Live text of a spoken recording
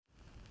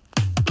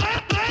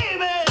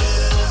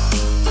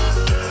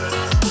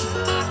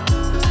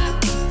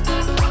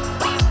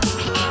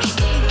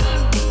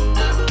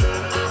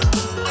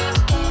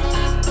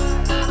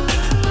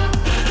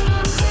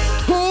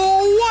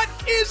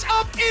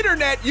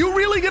What, you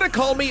really gonna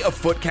call me a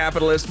foot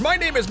capitalist? My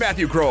name is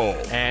Matthew Kroll.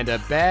 And a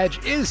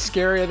badge is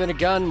scarier than a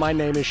gun. My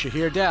name is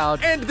Shahir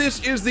Dowd. And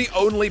this is the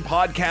only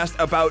podcast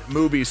about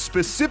movies,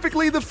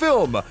 specifically the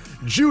film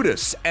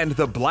Judas and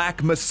the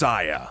Black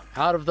Messiah.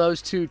 Out of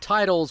those two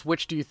titles,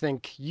 which do you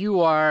think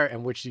you are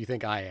and which do you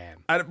think I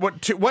am?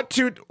 What?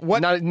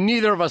 No,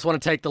 neither of us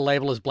want to take the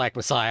label as Black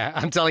Messiah.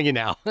 I'm telling you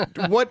now.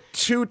 What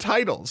two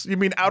titles? You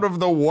mean out of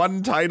the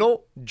one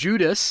title?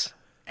 Judas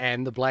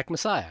and the Black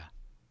Messiah.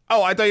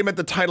 Oh, I thought you meant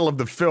the title of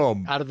the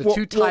film. Out of the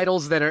two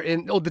titles that are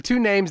in, the two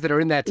names that are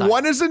in that title.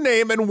 One is a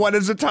name and one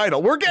is a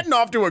title. We're getting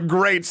off to a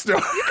great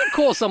start. You could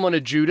call someone a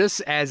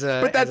Judas as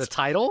a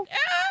title.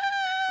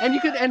 And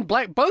you could, and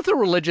both are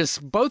religious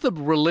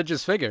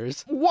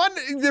figures.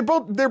 They're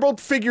both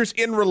figures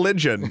in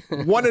religion.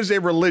 One is a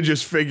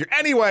religious figure.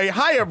 Anyway,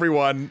 hi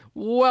everyone.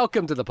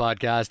 Welcome to the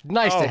podcast.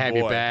 Nice to have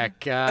you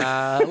back.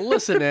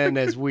 Listen in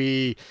as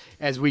we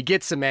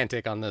get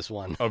semantic on this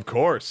one. Of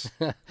course.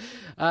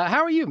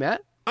 How are you,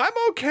 Matt? I'm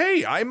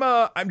okay.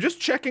 I'm just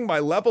checking my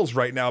levels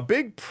right now.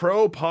 Big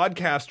pro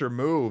podcaster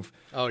move.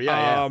 Oh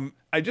yeah.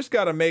 I just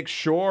got to make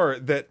sure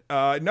that,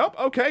 nope,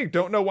 okay,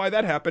 don't know why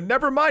that happened.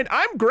 Never mind,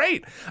 I'm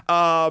great.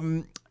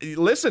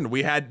 Listen,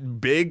 we had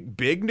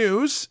big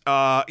news.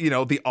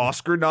 The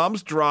Oscar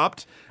noms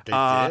dropped. They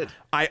did.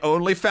 I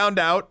only found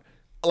out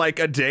like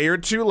a day or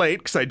two late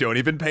because I don't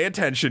even pay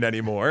attention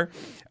anymore.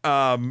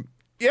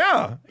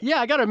 Yeah,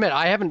 I gotta admit,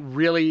 I haven't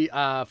really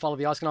followed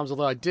the Oscar noms,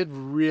 although I did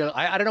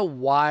I don't know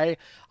why,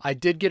 I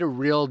did get a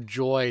real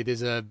joy.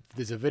 There's a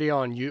video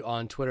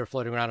on Twitter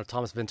floating around of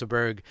Thomas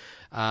Vinterberg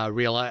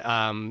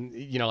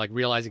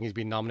realizing he's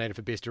been nominated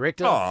for Best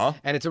Director. Aww.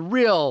 And it's a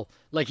real,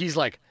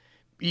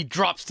 he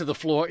drops to the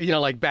floor,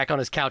 back on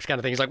his couch kind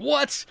of thing. He's like,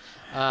 what?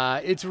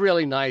 It's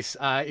really nice.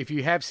 If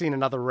you have seen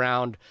Another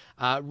Round,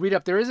 read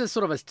up. There is a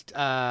sort of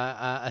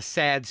a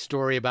sad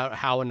story about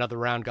how Another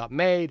Round got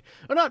made.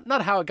 Or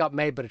not how it got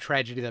made, but a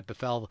tragedy that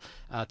befell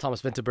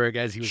Thomas Vinterberg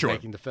as he was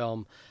making the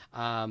film.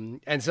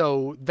 And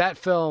so that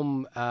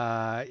film,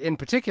 in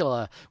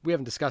particular, we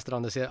haven't discussed it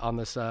on this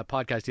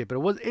podcast yet,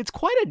 but it's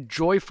quite a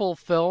joyful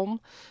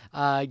film,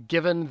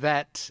 given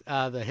that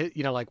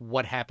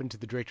what happened to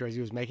the director as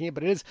he was making it.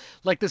 But it is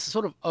like this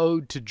sort of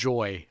ode to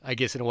joy, I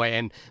guess, in a way.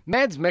 And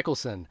Mads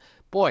Mikkelsen,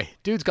 boy,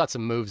 dude's got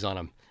some moves on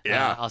him.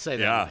 Yeah, I'll say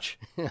that much.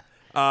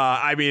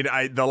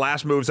 The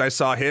last moves I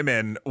saw him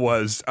in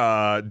was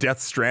Death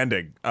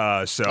Stranding.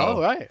 Oh,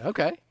 right.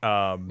 Okay.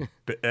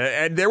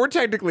 And there were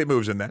technically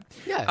moves in that.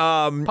 Yeah.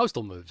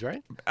 Postal moves,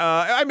 right?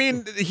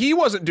 He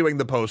wasn't doing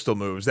the postal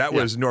moves. That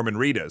was Norman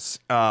Reedus.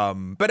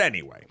 But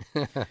anyway.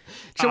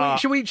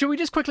 Should we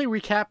just quickly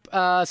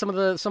recap some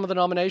of the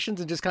nominations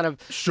and just kind of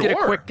get a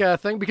quick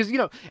thing? Because,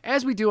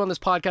 as we do on this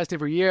podcast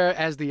every year,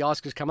 as the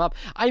Oscars come up,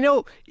 I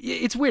know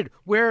it's weird.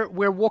 We're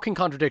walking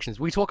contradictions.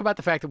 We talk about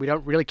the fact that we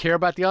don't really care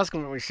about the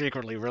Oscars, but we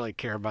secretly really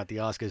care about the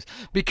Oscars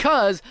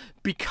because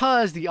the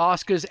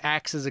Oscars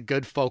acts as a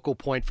good focal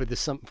point for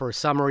a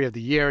summary of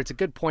the year. It's a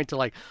good point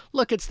to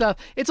look at stuff.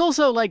 It's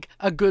also like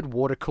a good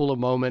water cooler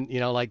moment,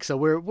 so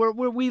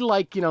we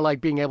like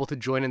being able to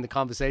join in the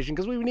conversation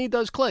because we need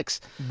those clicks.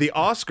 The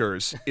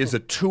Oscars is a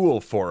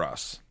tool for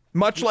us.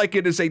 Much like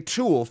it is a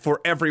tool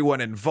for everyone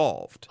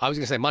involved. I was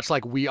going to say, much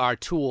like we are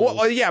tools.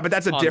 Well, yeah, but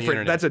that's a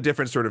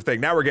different sort of thing.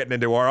 Now we're getting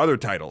into our other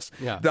titles.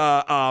 Yeah.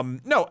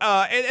 And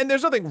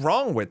there's nothing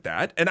wrong with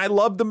that. And I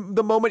love the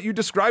moment you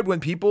described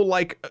when people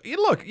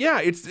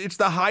it's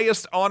the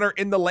highest honor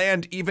in the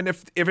land, even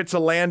if it's a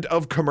land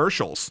of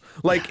commercials.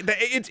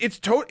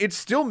 It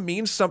still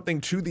means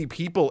something to the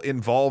people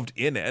involved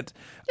in it.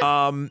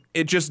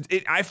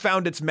 I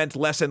found it's meant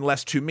less and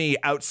less to me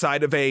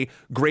outside of a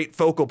great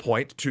focal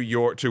point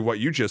to what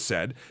you just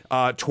said,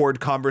 toward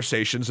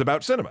conversations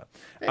about cinema.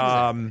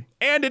 Exactly.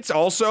 And it's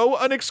also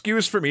an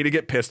excuse for me to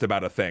get pissed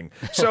about a thing.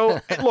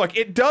 So, look,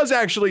 it does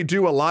actually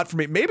do a lot for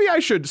me. Maybe I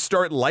should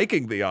start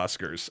liking the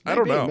Oscars. I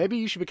don't know. Maybe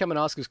you should become an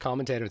Oscars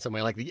commentator in some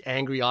way, like the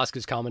angry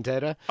Oscars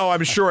commentator. Oh,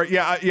 I'm sure.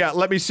 Yeah.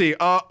 Let me see.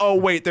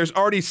 Wait, there's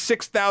already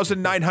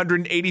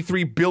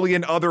 6,983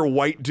 billion other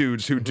white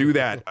dudes who do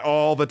that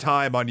all the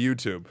time on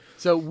YouTube.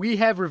 So we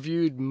have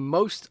reviewed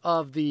most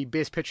of the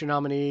Best Picture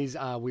nominees.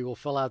 We will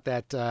fill out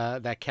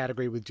that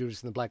category with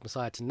Judas and the Black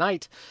Messiah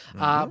tonight.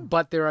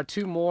 But there are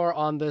two more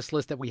on this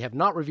list that we have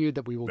not reviewed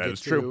that we will get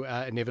to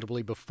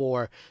inevitably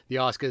before the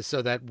Oscars,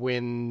 so that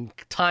when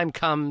time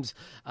comes,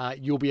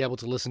 you'll be able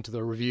to listen to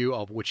the review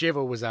of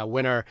whichever was our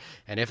winner.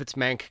 And if it's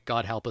Mank,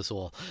 God help us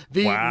all.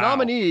 The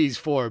nominees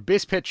for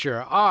Best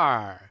Picture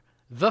are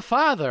The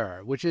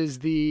Father, which is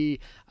the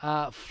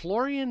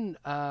Florian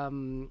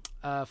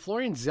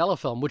Zeller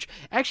film, which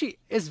actually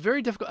is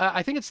very difficult.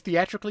 I think it's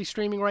theatrically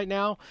streaming right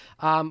now.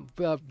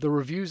 The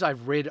reviews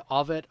I've read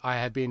of it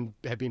have been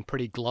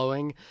pretty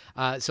glowing.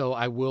 So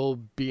I will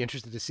be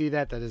interested to see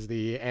that. That is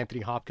the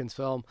Anthony Hopkins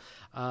film.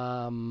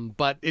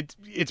 But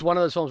it's one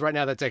of those films right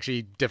now that's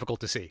actually difficult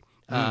to see.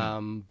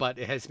 but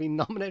it has been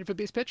nominated for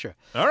Best Picture.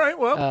 All right,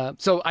 well,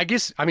 So I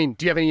guess, I mean,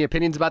 do you have any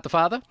opinions about The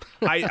Father?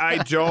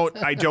 I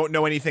don't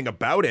know anything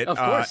about it. Of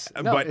course,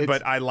 no,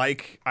 but I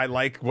like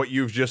what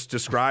you've just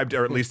described,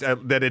 or at least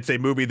that it's a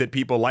movie that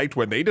people liked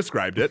when they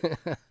described it.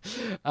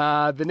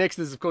 The next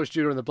is, of course,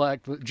 Judas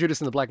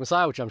and the Black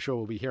Messiah, which I'm sure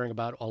we'll be hearing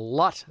about a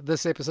lot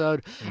this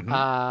episode.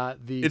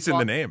 It's in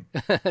the name.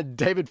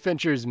 David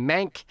Fincher's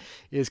Mank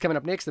is coming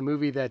up next, the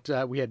movie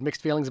that we had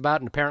mixed feelings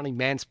about and apparently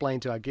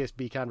mansplained to our guest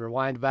Be Kind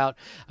Rewind about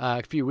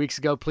a few weeks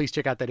ago. Please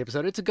check out that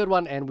episode. It's a good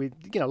one, and we,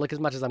 look, as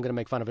much as I'm going to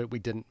make fun of it, we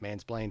didn't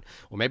mansplain.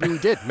 Or maybe we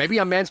did. Maybe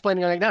I'm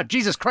mansplaining right now.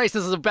 Jesus Christ,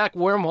 this is a back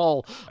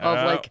wormhole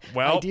of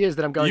ideas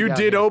that I'm going You down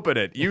did here. Open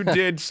it. You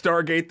did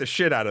Stargate the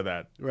shit out of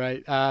that.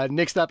 Right.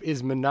 Next up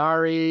is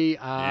Minari,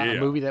 a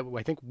movie that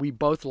I think we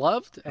both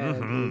loved,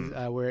 and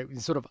where it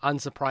was sort of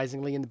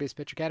unsurprisingly in the Best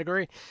Picture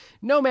category.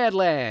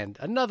 Nomadland,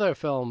 another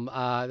film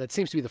that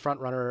seems to be the front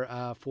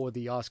runner for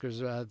the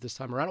Oscars this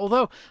time around.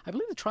 Although I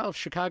believe The Trial of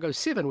Chicago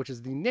 7, which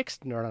is the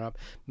next runner-up,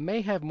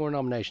 may have more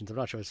nominations. I'm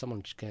not sure.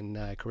 Someone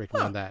can correct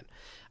me on that.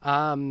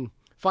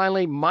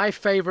 Finally, my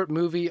favorite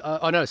movie.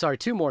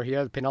 Two more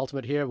here. The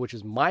penultimate here, which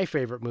is my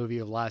favorite movie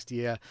of last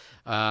year.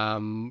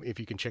 If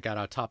you can check out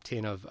our top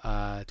 10 of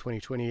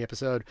 2020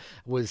 episode,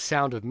 was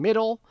Sound of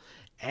Metal.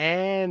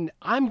 And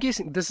I'm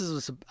guessing this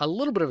is a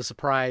little bit of a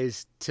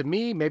surprise to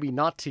me, maybe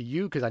not to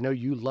you, because I know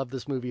you love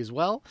this movie as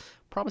well.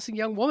 Promising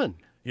Young Woman.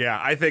 Yeah,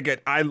 I think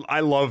I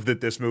love that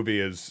this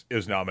movie is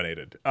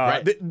nominated.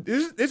 Right.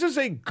 This is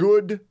a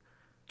good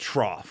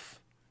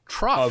trough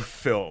of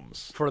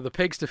films for the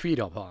pigs to feed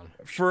upon.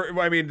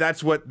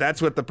 That's what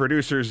the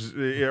producers,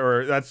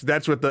 or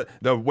that's what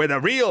where the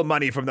real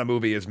money from the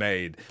movie is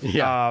made.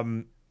 Yeah.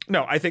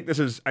 No, I think this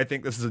is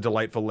a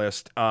delightful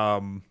list.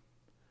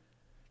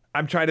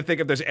 I'm trying to think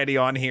if there's any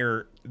on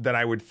here that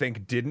I would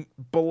think didn't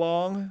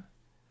belong.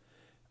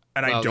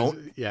 And I don't.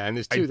 And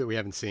there's two that we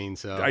haven't seen.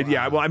 So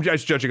I'm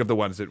just judging of the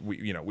ones that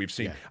we've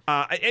seen. Yeah.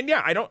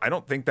 I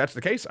don't think that's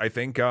the case. I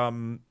think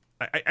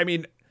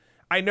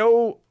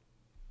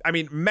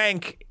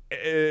Mank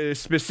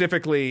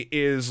specifically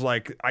is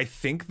like, I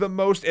think the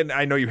most, and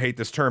I know you hate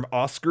this term,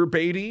 Oscar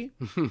baity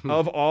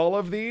of all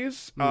of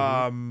these.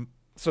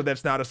 So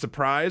that's not a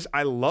surprise.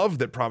 I love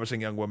that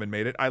Promising Young Woman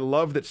made it. I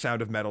love that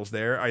Sound of Metal's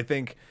there. I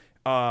think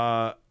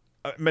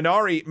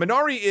Minari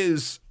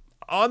is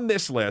on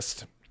this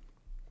list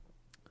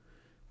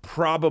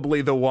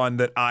probably the one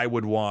that I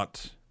would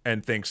want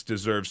and thinks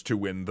deserves to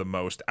win the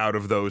most out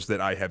of those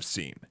that I have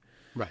seen.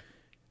 Right.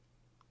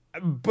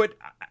 But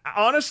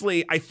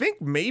honestly, I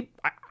think maybe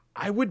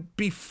I would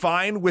be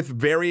fine with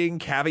varying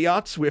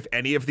caveats with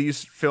any of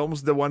these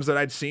films. The ones that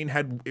I'd seen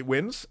had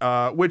wins,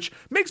 which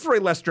makes for a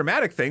less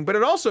dramatic thing, but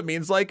it also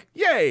means like,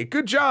 yay,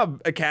 good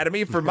job,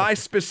 Academy, for my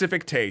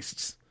specific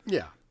tastes.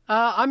 Yeah.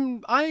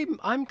 I'm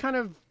kind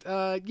of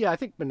I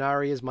think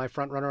Minari is my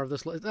front runner of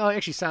this list. Oh,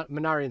 actually,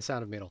 Minari and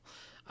Sound of Metal.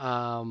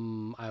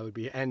 I would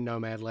be, and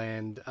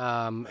Nomadland.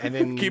 And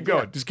then keep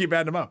going. Just keep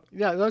adding them up.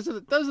 Yeah, those are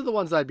the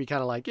ones that I'd be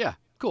kind of like, yeah,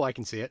 cool, I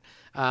can see it.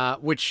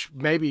 Which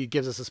maybe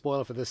gives us a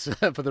spoiler for this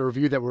for the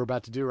review that we're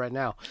about to do right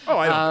now. Oh,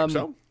 I don't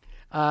think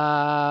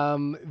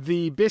so.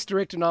 The Best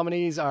Director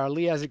nominees are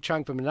Lee Isaac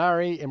Chung for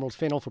Minari, Emerald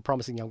Fennell for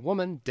Promising Young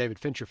Woman, David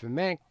Fincher for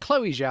Mank,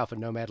 Chloe Zhao for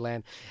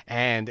Nomadland,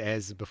 and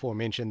as before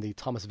mentioned, the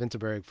Thomas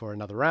Vinterberg for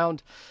Another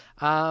Round,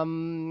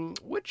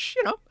 which,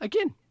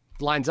 again,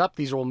 lines up.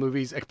 These are all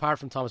movies, apart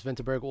from Thomas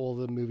Vinterberg, all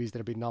the movies that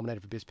have been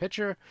nominated for Best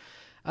Picture.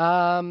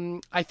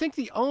 I think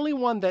the only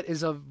one that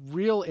is of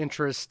real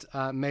interest,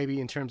 maybe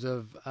in terms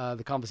of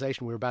the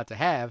conversation we're about to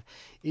have,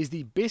 is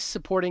the Best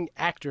Supporting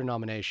Actor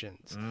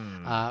nominations,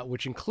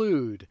 which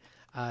include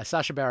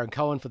Sacha Baron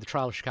Cohen for The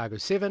Trial of Chicago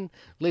 7,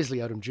 Leslie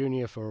Odom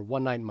Jr. for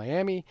One Night in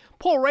Miami,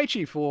 Paul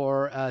Raci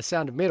for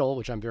Sound of Metal,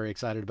 which I'm very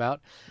excited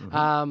about.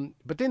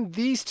 But then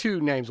these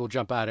two names will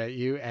jump out at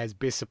you as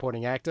Best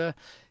Supporting Actor.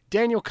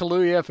 Daniel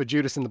Kaluuya for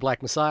Judas and the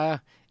Black Messiah,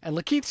 and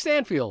Lakeith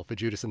Stanfield for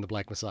Judas and the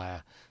Black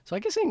Messiah. So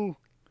I'm guessing,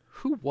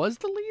 who was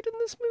the lead in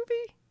this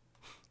movie?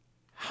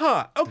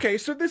 Huh. Okay,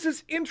 so this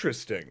is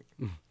interesting.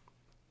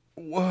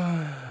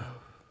 Whoa.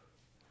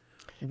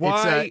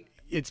 Why?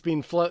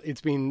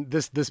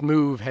 This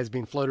move has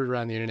been floated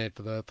around the internet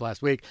for the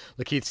last week.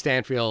 Lakeith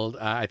Stanfield,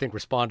 I think,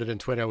 responded in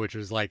Twitter, which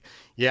was like,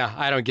 yeah,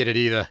 I don't get it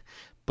either,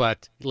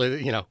 but,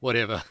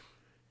 whatever.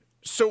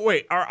 So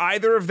wait, are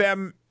either of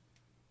them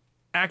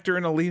actor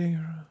in a leading?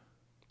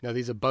 No,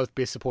 these are both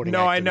Best Supporting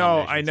Actor.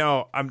 No, I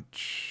know.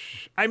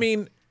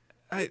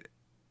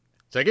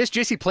 So I guess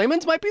Jesse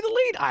Plemons might be the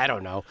lead. I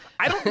don't know.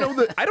 I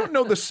don't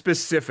know the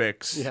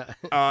specifics. Yeah.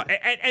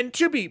 And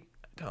to be,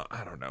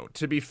 I don't know.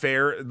 To be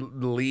fair,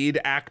 lead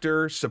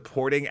actor,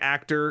 supporting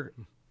actor,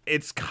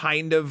 it's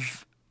kind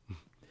of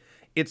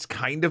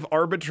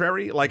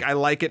arbitrary. Like, I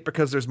like it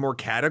because there's more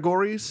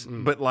categories,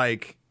 but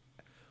like,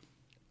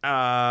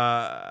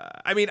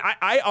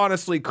 I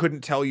honestly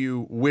couldn't tell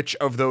you which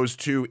of those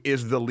two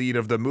is the lead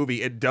of the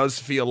movie. It does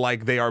feel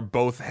like they are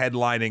both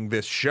headlining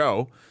this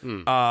show.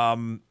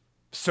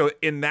 So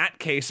in that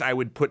case, I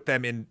would put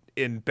them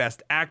in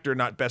Best Actor,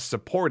 not Best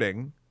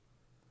Supporting.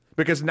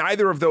 because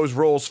neither of those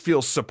roles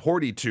feel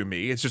supporty to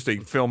me. It's just a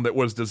film that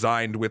was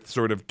designed with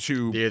sort of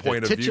two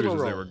point of views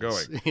as they were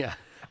going. Yeah.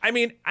 I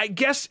mean, I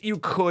guess you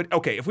could.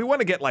 Okay, if we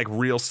want to get like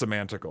real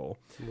semantical,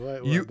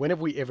 when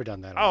have we ever done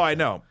that? Oh, I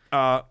know.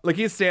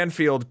 Lakeith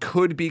Stanfield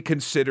could be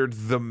considered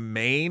the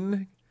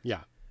main.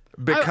 Yeah.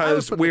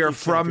 Because we are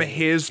from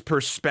his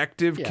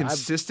perspective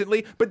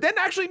consistently. But then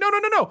actually,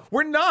 no,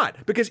 we're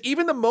not. Because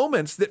even the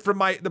moments that from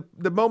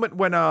the moment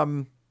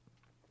when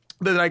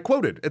that I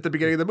quoted at the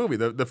beginning of the movie,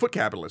 the foot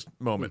capitalist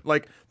moment,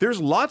 like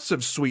there's lots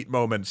of sweet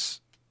moments.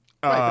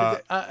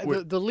 Right,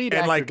 but the lead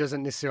actor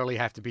doesn't necessarily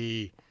have to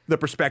be the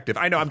perspective.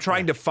 I know. I'm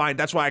trying to find.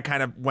 That's why I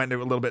kind of went a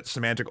little bit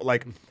semantic.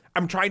 Like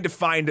I'm trying to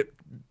find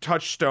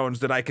touchstones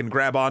that I can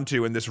grab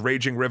onto in this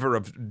raging river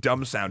of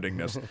dumb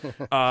soundingness.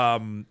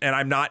 And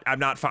I'm not.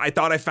 I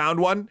thought I found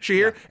one,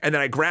 Shahir, and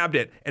then I grabbed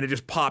it, and it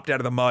just popped out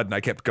of the mud, and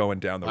I kept going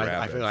down the rabbit.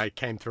 I feel like I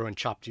came through and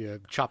chopped your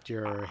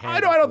hand. I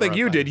don't think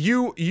you did.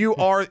 You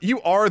are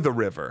the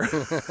river.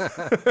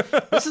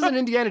 This is an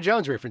Indiana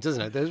Jones reference,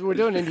 isn't it? We're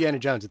doing Indiana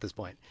Jones at this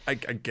point. I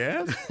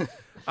guess.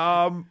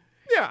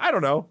 Yeah, I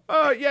don't know.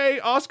 Yay,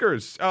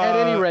 Oscars.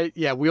 At any rate,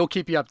 yeah, we'll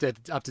keep you up to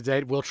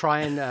date. We'll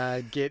try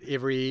and get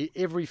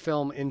every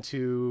film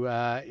into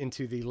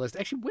the list.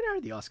 Actually, when are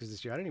the Oscars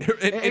this year? I don't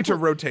even into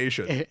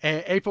rotation.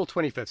 April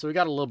 25th. So we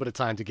got a little bit of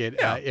time to get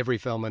every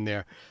film in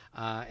there,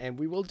 and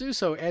we will do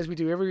so as we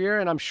do every year.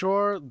 And I'm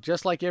sure,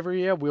 just like every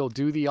year, we'll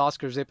do the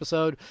Oscars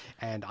episode,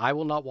 and I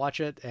will not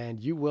watch it,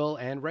 and you will,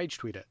 and rage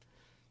tweet it.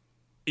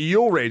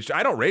 You'll rage.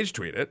 I don't rage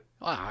tweet it.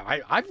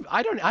 I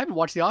haven't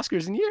watched the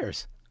Oscars in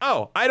years.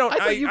 Oh, I don't. I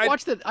thought you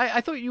watched it. I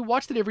thought you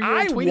watched it every year.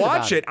 And tweeted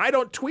watch it. I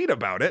don't tweet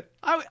about it.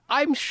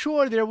 I'm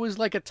sure there was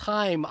like a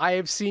time I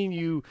have seen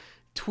you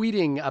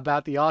tweeting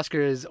about the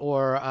Oscars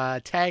or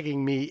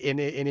tagging me in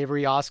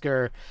every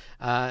Oscar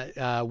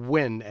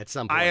win at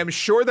some point. I am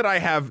sure that I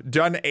have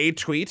done a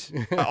tweet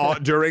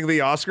during the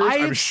Oscars.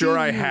 I'm sure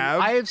I have.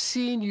 I have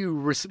seen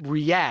you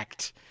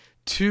react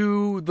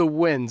to the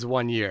wins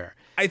one year.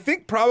 I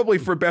think probably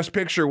for Best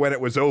Picture when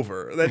it was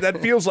over.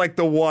 That feels like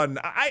the one.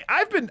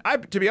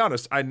 I've to be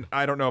honest,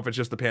 I don't know if it's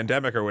just the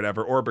pandemic or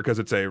whatever, or because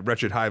it's a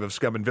wretched hive of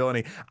scum and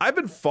villainy. I've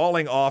been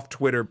falling off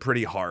Twitter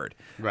pretty hard.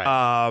 Right.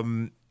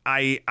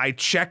 I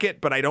check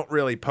it, but I don't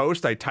really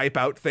post. I type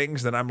out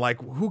things, and I'm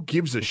like, who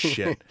gives a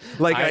shit?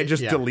 Like I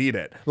just delete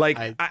it. Like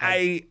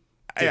I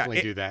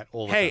definitely do that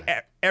all the time.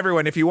 Hey,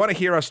 everyone, if you want to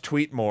hear us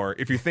tweet more,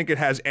 if you think it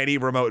has any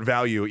remote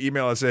value,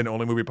 email us in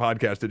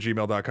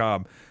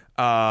onlymoviepodcast@gmail.com.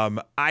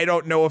 I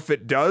don't know if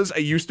it does. I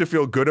used to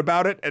feel good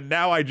about it, and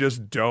now I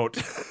just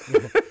don't.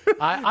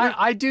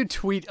 I do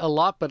tweet a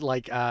lot, but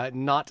like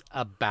not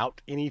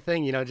about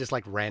anything, just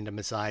like random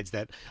asides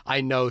that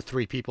I know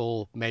 3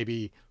 people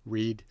maybe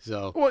read.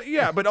 So well,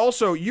 yeah, but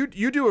also you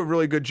do a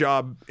really good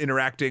job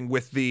interacting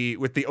with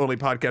the Only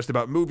Podcast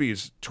About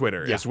Movies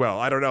Twitter as well.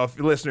 I don't know if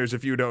listeners,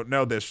 if you don't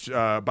know this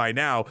by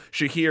now,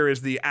 Shahir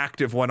is the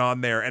active one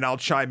on there, and I'll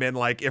chime in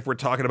like if we're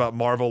talking about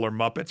Marvel or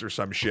Muppets or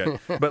some shit.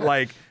 But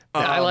like.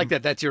 Yeah, I like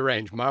that. That's your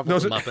range. Marvel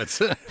and Muppets.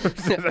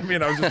 I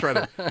mean, I was just trying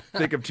to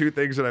think of 2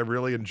 things that I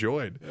really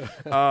enjoyed.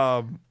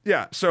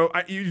 Yeah, so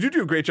you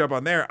do a great job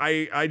on there.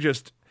 I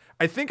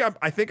think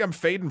I'm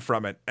fading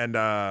from it, and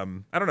I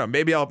don't know.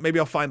 Maybe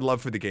I'll find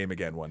love for the game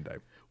again one day.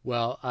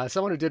 Well,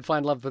 someone who did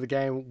find love for the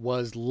game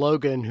was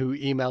Logan, who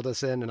emailed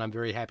us in, and I'm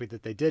very happy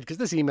that they did, because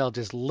this email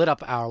just lit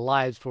up our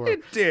lives for a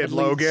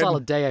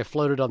solid day. I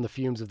floated on the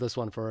fumes of this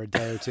one for a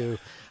day or two,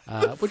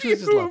 which was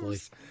just lovely.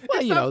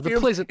 Well, the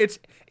pleasant... It's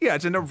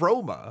an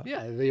aroma.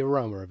 Yeah, the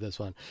aroma of this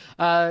one.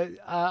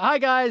 Hi,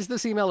 guys.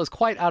 This email is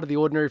quite out of the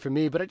ordinary for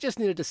me, but I just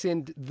needed to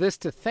send this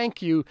to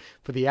thank you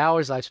for the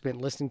hours I've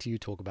spent listening to you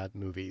talk about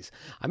movies.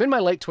 I'm in my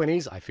late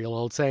 20s. I feel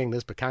old saying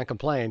this, but can't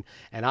complain,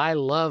 and I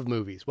love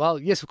movies. Well,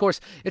 yes, of course,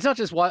 it's not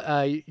just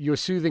your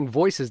soothing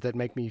voices that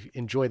make me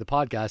enjoy the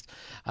podcast.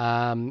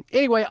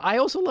 Anyway, I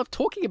also love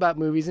talking about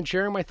movies and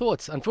sharing my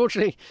thoughts.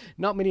 Unfortunately,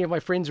 not many of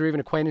my friends or even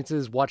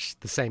acquaintances watch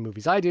the same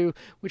movies I do,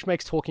 which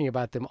makes talking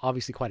about them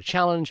obviously quite a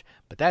challenge,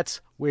 but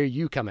that's where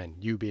you come in,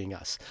 you being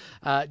us.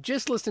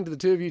 Just listening to the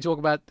 2 of you talk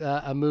about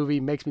a movie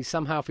makes me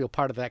somehow feel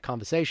part of that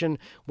conversation.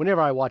 Whenever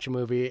I watch a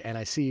movie and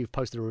I see you've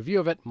posted a review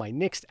of it, my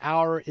next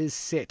hour is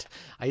set.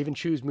 I even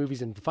choose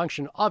movies in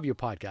function of your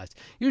podcast.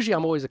 Usually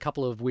I'm always a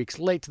couple of weeks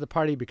late to the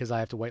party because I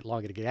have to wait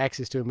longer to get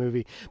access to a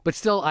movie, but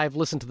still I've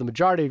listened to the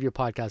majority of your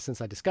podcasts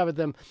since I discovered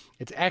them.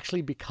 It's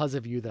actually because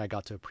of you that I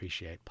got to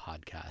appreciate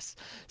podcasts.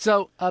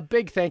 So a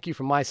big thank you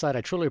from my side.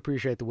 I truly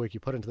appreciate the work you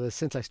put into this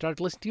since I started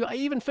listening to you. I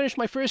even finished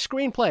my first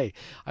screenplay.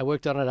 I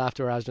worked on it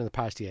after I was in the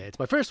past year. It's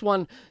my first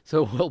one,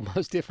 so it will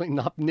most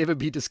definitely never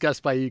be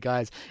discussed by you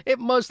guys. It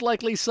most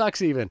likely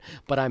sucks even,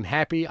 but I'm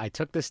happy I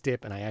took this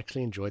step and I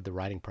actually enjoyed the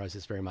writing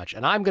process very much.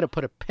 And I'm going to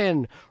put a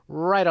pin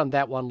right on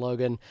that one,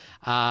 Logan,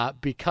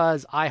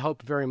 because I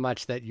hope very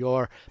much that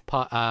your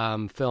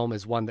film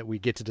is one that we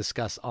get to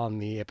discuss on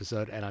the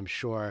episode, and I'm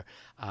sure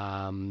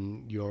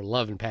your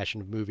love and passion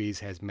of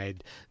movies has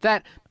made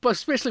that, but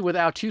especially with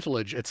our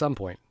tutelage at some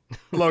point.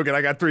 Logan,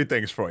 I got 3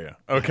 things for you,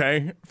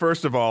 okay?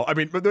 First of all, I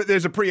mean,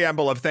 there's a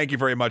preamble of thank you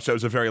very much. That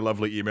was a very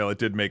lovely email. It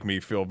did make me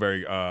feel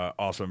very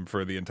awesome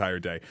for the entire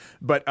day.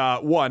 But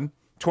 1,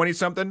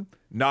 20-something,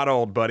 not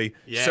old, buddy.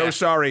 Yeah. So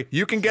sorry.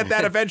 You can get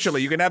that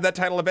eventually. You can have that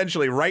title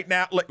eventually. Right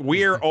now,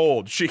 we're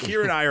old.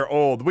 Shahir and I are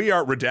old. We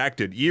are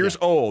redacted. Years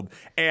old.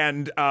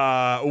 And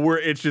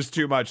it's just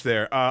too much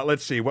there.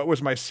 Let's see. What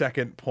was my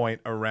second point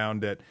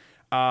around it?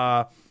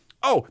 The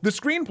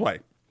screenplay.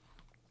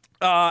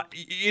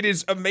 It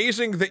is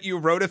amazing that you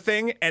wrote a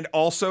thing and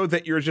also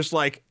that you're just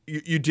like,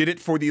 you did it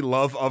for the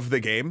love of the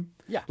game.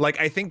 Yeah. Like,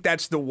 I think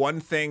that's the one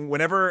thing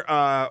whenever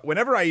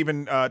I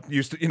even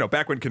used to,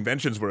 back when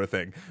conventions were a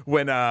thing,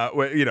 when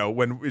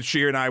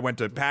Shahir and I went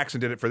to PAX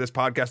and did it for this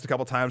podcast a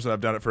couple times, and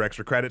I've done it for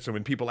extra credits. And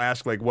when people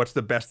ask, like, what's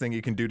the best thing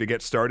you can do to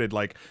get started?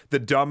 Like, the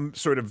dumb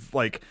sort of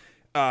like,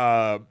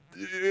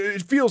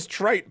 it feels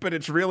trite, but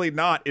it's really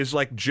not, is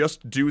like,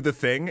 just do the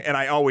thing. And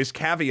I always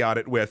caveat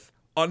it with,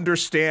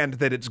 understand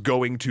that it's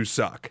going to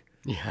suck.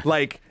 Yeah.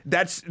 Like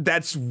that's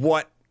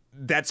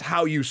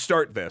how you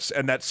start this,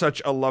 and that's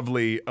such a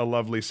lovely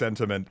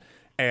sentiment.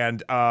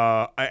 And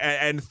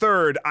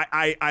third,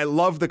 I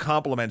love the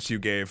compliments you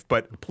gave,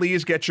 but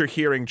please get your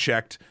hearing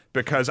checked,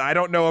 because I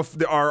don't know if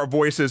our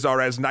voices are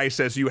as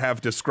nice as you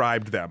have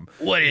described them.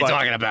 What are you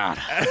talking about?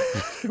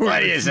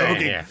 What are you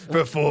saying here?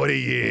 For 40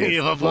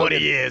 years. For 40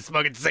 years,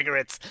 smoking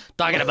cigarettes,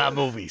 talking about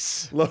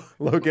movies.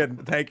 Logan,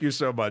 thank you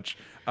so much.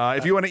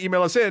 If you want to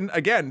email us in,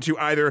 again, to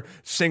either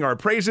sing our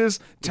praises,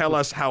 tell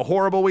us how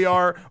horrible we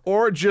are,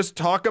 or just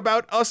talk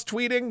about us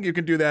tweeting, you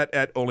can do that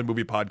at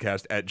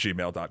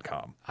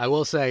onlymoviepodcast@gmail.com. I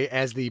will say,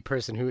 as the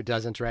person who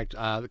does interact,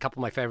 a couple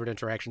of my favorite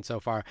interactions so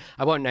far,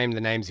 I won't name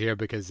the names here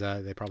because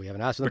they probably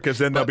haven't asked them. Because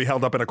then they'll be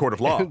held up in a court of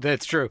law.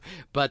 That's true.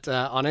 But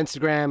on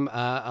Instagram,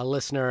 a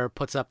listener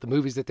puts up the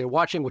movies that they're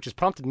watching, which has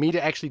prompted me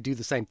to actually do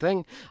the same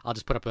thing. I'll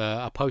just put up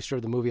a poster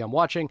of the movie I'm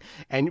watching.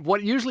 And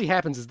what usually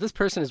happens is this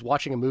person is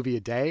watching a movie a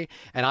day,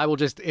 and I will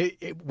just,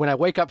 when I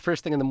wake up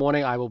first thing in the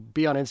morning, I will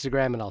be on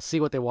Instagram and I'll see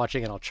what they're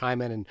watching, and I'll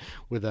chime in and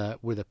with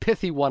a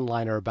pithy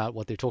one-liner about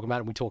what they're talking about,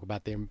 and we talk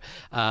about them,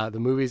 the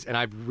movies, and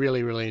I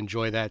really, really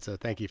enjoy that, so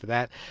thank you for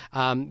that.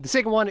 The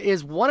second one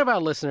is one of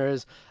our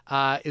listeners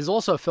is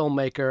also a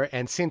filmmaker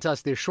and sent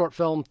us their short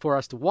film for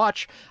us to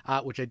watch,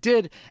 which I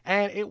did,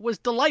 and it was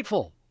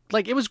delightful.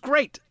 Like, it was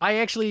great. I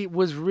actually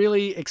was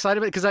really excited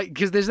about it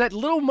because there's that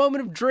little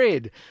moment of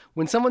dread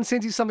when someone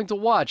sends you something to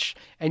watch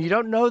and you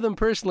don't know them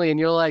personally, and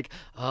you're like,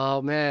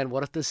 oh man,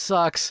 what if this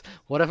sucks?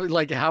 What if,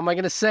 like, how am I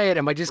going to say it?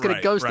 Am I just going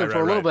to ghost them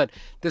for a little bit?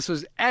 This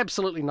was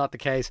absolutely not the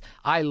case.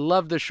 I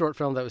love the short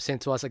film that was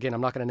sent to us. Again,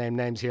 I'm not going to name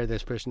names here.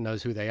 This person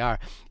knows who they are.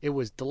 It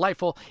was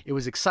delightful. It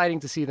was exciting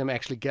to see them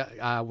actually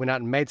went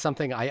out and made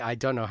something. I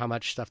don't know how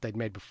much stuff they'd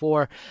made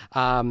before,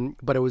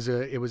 but it was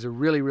a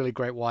really, really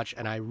great watch,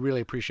 and I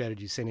really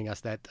appreciated you sending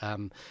us that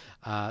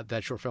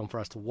short film for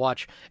us to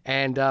watch,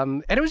 and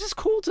it was just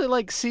cool to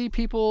like see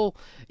people,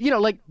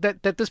 like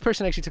that this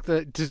person actually took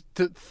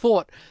the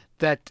thought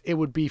that it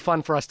would be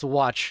fun for us to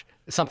watch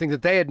something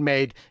that they had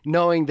made,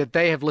 knowing that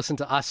they have listened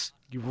to us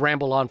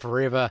ramble on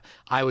forever.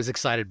 I was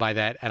excited by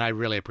that, and I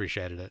really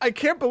appreciated it. I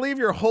can't believe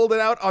you're holding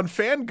out on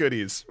fan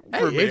goodies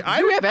for me.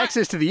 You have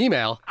access to the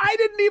email. I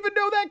didn't even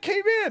know that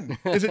came in.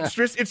 Is it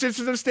just, it's just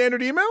a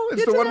standard email?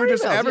 It's the one we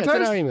just advertised? Yeah,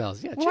 it's in our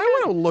emails. Yeah, well, I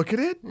want to look at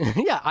it.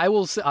 Yeah, I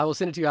will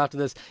send it to you after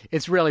this.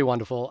 It's really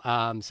wonderful.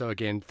 So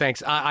again,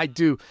 thanks. I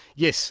do.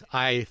 Yes,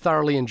 I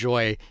thoroughly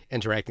enjoy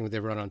interacting with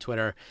everyone on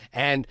Twitter,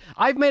 and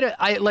I've made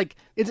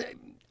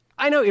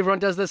I know everyone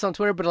does this on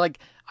Twitter, but like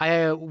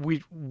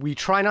we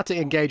try not to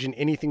engage in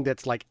anything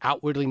that's like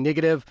outwardly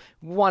negative.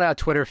 We want our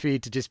Twitter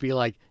feed to just be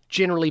like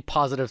generally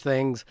positive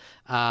things.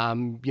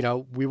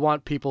 We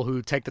want people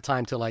who take the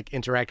time to like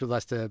interact with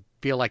us to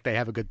feel like they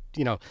have a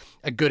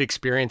good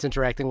experience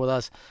interacting with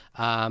us.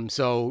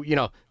 So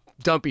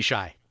don't be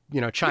shy.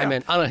 Chime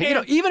in.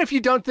 Even if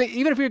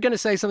you're going to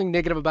say something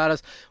negative about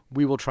us,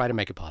 we will try to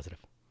make it positive.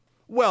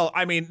 Well,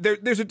 I mean, there's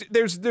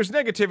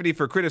negativity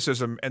for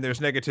criticism, and there's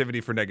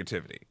negativity for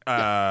negativity.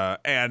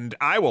 And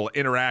I will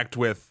interact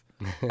with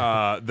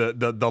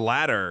the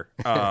latter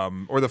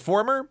or the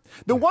former,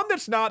 the one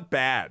that's not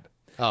bad.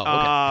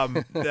 Oh,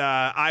 okay.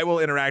 I will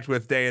interact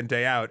with day in,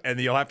 day out, and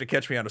you'll have to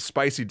catch me on a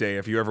spicy day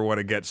if you ever want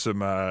to get some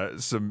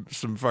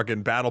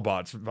fucking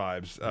BattleBots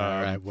vibes.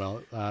 All right,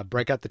 well,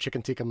 break out the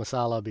chicken tikka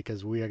masala,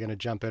 because we are going to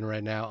jump in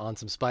right now on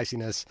some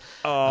spiciness.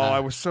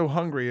 I was so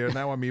hungry, and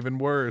now I'm even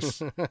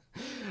worse.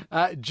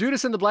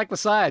 Judas and the Black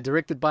Messiah,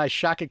 directed by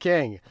Shaka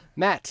King.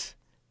 Matt,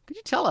 could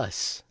you tell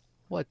us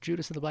what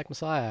Judas and the Black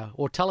Messiah,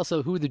 or tell us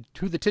who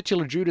the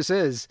titular Judas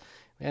is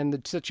and the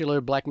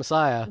titular Black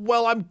Messiah?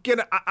 Well,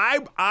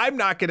 I'm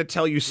not gonna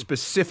tell you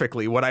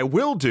specifically. What I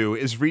will do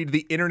is read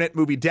the Internet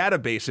Movie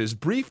Database's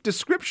brief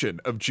description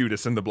of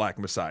Judas and the Black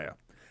Messiah.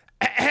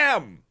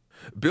 Ahem.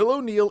 Bill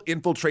O'Neill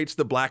infiltrates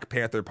the Black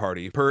Panther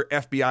Party per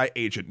FBI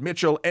agent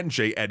Mitchell and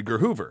J. Edgar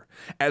Hoover.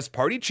 As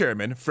party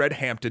chairman, Fred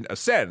Hampton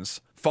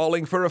ascends,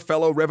 falling for a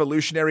fellow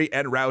revolutionary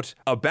en route.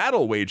 A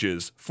battle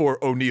wages for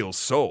O'Neill's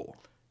soul.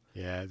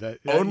 Yeah,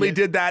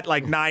 did that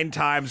like 9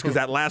 times because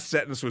that last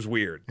sentence was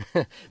weird.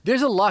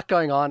 There's a lot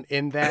going on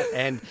in that,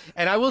 and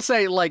I will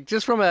say, like,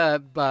 just from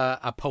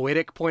a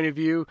poetic point of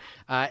view,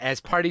 as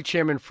Party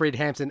Chairman Fred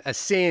Hampton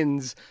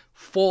ascends,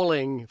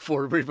 falling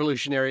for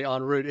revolutionary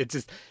en route, it's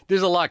just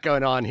there's a lot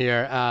going on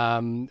here.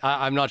 I'm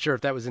not sure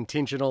if that was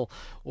intentional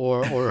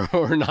or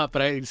not,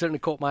 but it certainly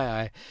caught my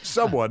eye.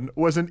 Someone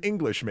was an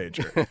English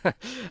major.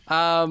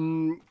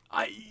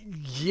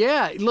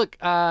 Look,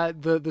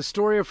 the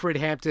story of Fred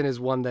Hampton is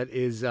one that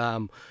is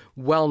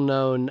well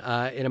known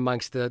in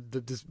amongst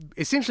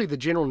essentially the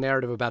general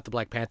narrative about the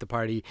Black Panther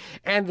Party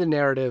and the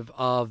narrative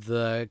of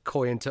the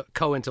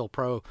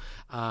COINTELPRO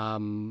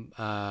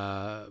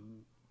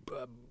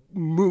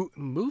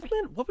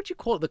movement. What would you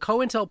call it? The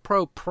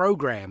COINTELPRO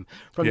program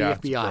from the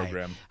FBI.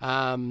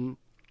 Program.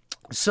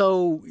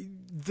 So,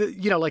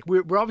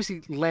 we're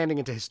obviously landing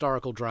into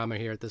historical drama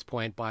here at this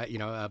point by,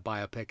 a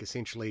biopic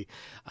essentially.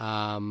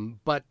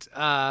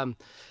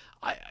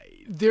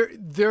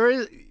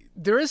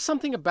 There is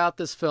something about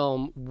this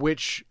film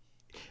which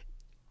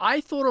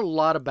I thought a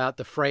lot about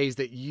the phrase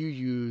that you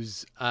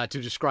use to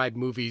describe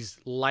movies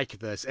like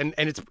this, and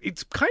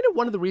it's kind of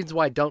one of the reasons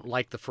why I don't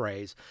like the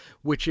phrase,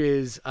 which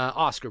is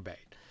Oscar bait.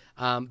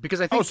 Because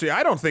I think,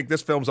 I don't think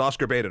this film's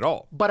Oscar bait at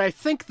all. But I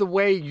think the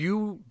way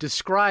you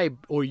describe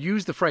or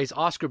use the phrase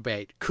Oscar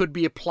bait could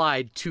be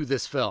applied to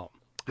this film.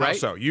 Right? How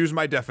so? Use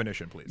my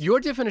definition, please. Your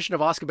definition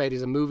of Oscar bait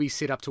is a movie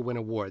set up to win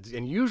awards,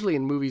 and usually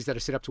in movies that are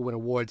set up to win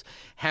awards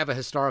have a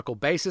historical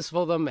basis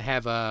for them,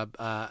 have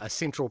a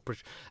central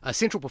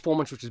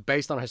performance which is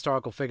based on a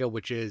historical figure,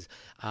 which is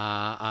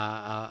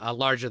a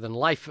larger than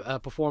life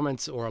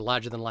performance or a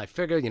larger than life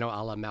figure,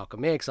 a la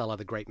Malcolm X, a la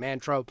the great man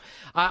trope.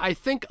 I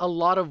think a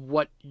lot of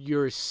what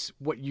you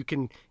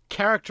can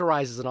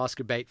characterize as an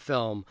Oscar bait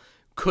film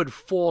could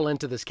fall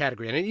into this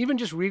category, and even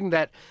just reading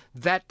that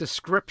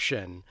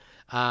description.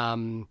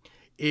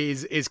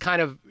 Is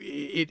kind of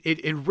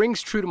it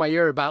rings true to my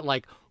ear about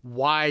like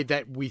why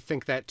that we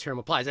think that term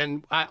applies,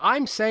 and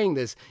I'm saying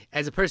this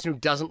as a person who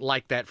doesn't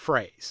like that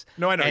phrase.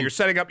 No, I know you're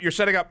setting up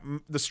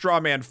the straw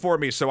man for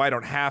me, so I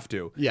don't have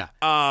to. Yeah.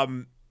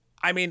 I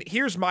mean,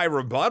 here's my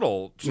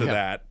rebuttal to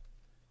that.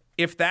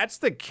 If that's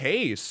the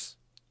case,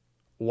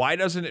 why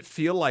doesn't it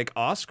feel like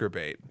Oscar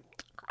bait?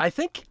 I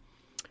think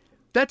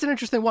that's an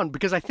interesting one,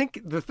 because I think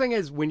the thing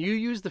is, when you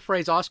use the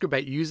phrase Oscar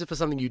bait, you use it for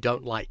something you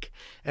don't like.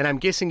 And I'm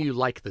guessing you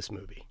like this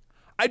movie.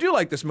 I do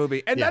like this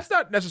movie, and that's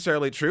not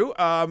necessarily true.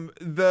 I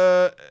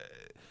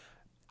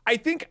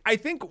think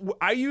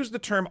I use the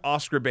term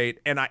Oscar bait,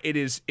 and it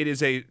is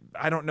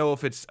I don't know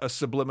if it's a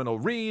subliminal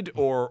read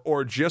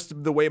or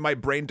just the way my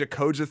brain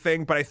decodes a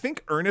thing, but I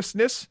think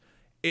earnestness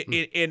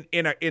in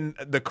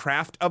the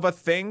craft of a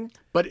thing.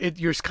 But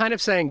you're kind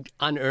of saying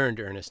unearned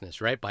earnestness,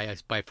 right? By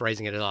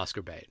phrasing it as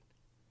Oscar bait.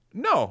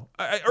 No,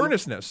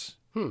 earnestness.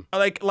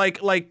 Why?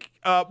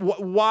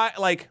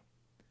 Like,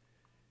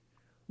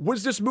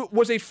 was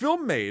a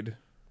film made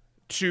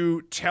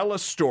to tell a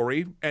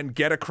story and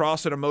get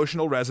across an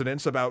emotional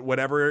resonance about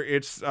whatever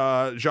its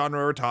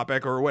genre or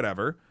topic or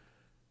whatever?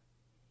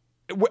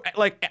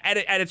 Like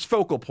at its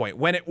focal point,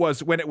 when it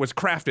was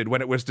crafted,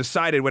 when it was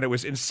decided, when it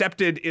was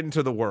incepted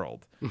into the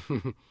world,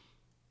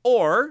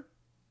 or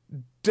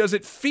does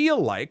it feel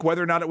like,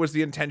 whether or not it was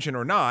the intention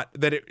or not,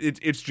 that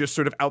it's just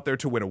sort of out there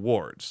to win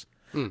awards?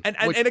 And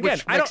again,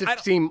 which makes it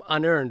seem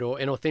unearned or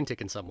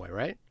inauthentic in some way,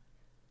 right?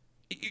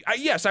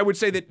 Yes, I would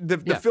say that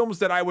the films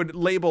that I would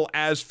label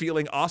as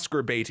feeling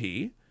Oscar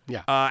baity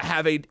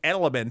have an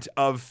element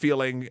of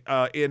feeling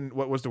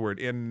what was the word?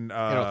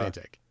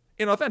 Inauthentic.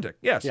 Inauthentic,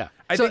 yes. Yeah.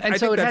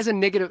 It has a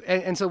negative,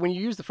 and so when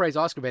you use the phrase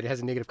Oscar bait, it has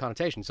a negative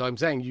connotation. So I'm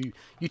saying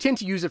you tend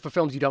to use it for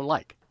films you don't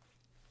like.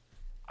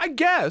 I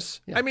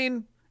guess. Yeah. I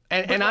mean,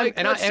 what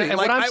I'm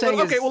saying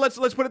is,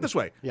 let's put it this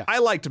way. Yeah. I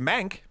liked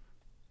Mank,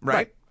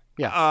 right?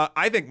 Yeah.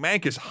 I think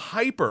Mank is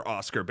hyper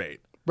Oscar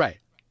bait, right?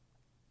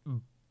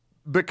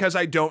 Because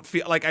I don't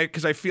feel like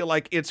because I feel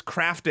like its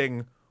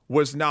crafting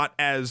was not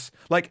as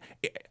like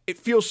it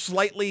feels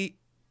slightly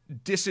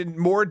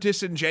more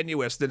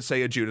disingenuous than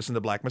say a Judas and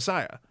the Black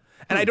Messiah,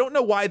 and I don't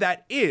know why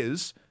that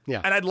is. Yeah.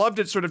 And I'd love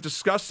to sort of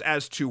discuss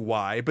as to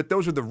why, but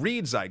those are the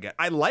reads I get.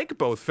 I like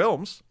both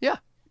films. Yeah.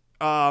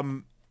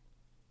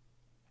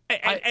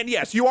 And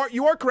yes, you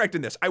are correct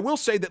in this. I will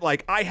say that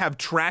like I have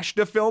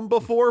trashed a film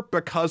before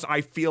because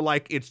I feel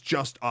like it's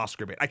just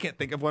Oscar bait. I can't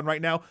think of one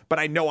right now, but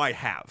I know I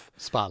have.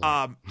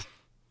 Spotlight.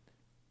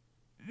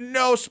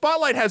 No,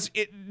 Spotlight has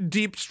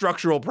deep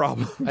structural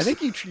problems. I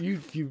think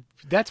you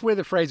that's where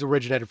the phrase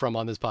originated from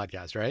on this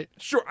podcast, right?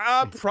 Sure,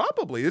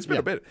 probably. It's been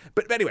a bit,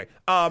 but anyway,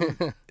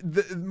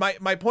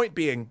 my point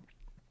being.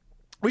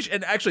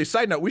 And actually,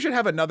 side note, we should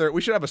have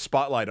a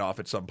spotlight off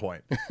at some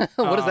point.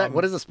 What is that?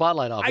 What is a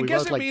spotlight off? I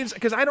guess it means,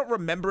 because I don't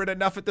remember it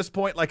enough at this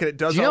point. Like it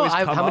does. Do you know always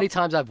come how many up.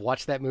 times I've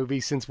watched that movie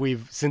since we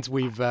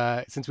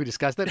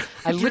discussed it?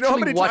 I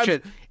literally watch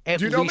it at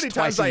least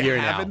twice a year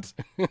now.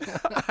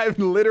 I've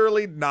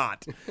literally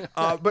not.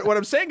 But what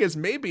I'm saying is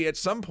maybe at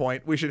some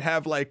point we should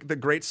have like the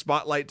great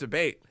spotlight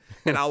debate,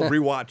 and I'll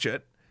rewatch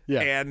it.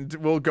 Yeah. and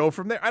we'll go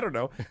from there. I don't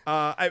know.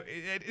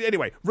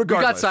 Anyway, We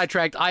regardless. got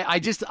sidetracked. I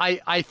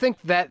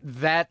think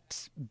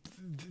that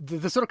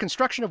the sort of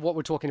construction of what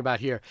we're talking about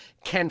here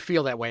can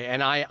feel that way,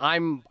 and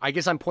I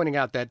guess I'm pointing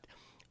out that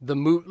the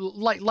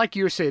like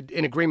you said,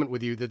 in agreement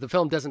with you, that the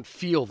film doesn't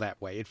feel that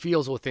way. It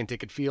feels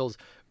authentic. It feels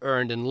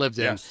earned and lived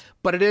in. Yes.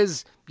 But it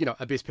is,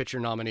 a Best Picture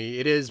nominee.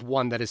 It is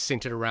one that is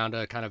centered around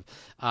a kind of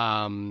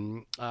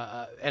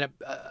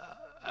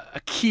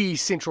a key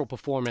central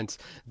performance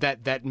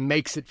that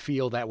makes it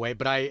feel that way.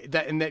 But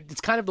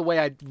it's kind of the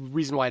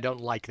reason why I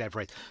don't like that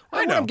phrase.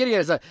 I know. What I'm getting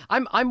at is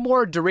I'm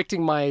more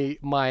directing my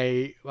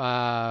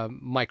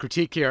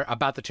critique here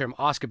about the term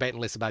Oscar bait and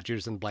less about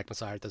Judas and the Black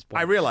Messiah at this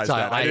point. I realized So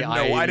that.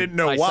 I didn't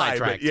know why, but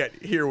sidetracked. yet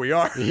here we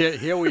are.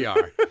 Here we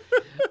are.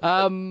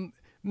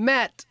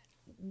 Matt,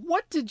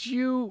 what did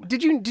you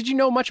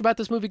know much about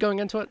this movie going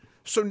into it?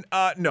 So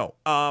no.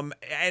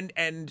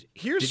 And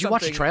here's Did you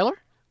watch the trailer?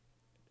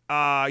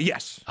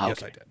 Yes. Oh,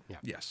 Yes, okay. I did. Yeah.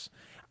 Yes.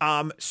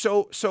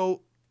 So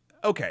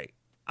okay.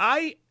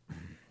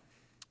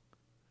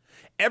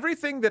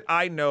 Everything that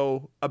I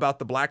know about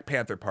the Black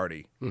Panther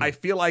Party, I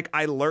feel like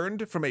I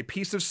learned from a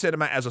piece of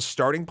cinema as a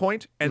starting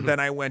point, and then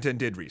I went and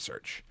did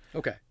research.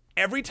 Okay.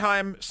 Every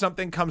time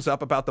something comes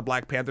up about the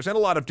Black Panthers and a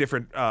lot of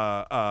different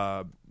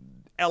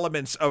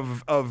elements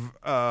of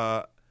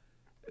the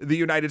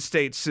United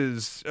States'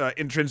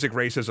 intrinsic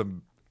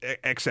racism,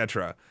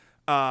 etc.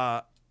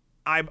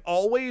 I'm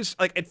always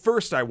at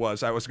first I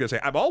was gonna say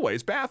I'm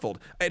always baffled.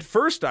 At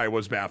first I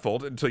was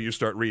baffled until you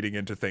start reading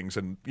into things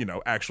and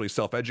actually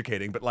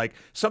self-educating. But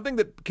something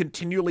that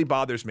continually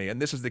bothers me,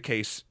 and this is the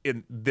case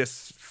in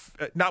this,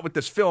 not with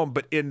this film,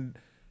 but in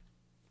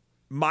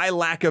my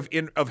lack of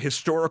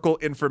historical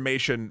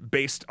information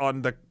based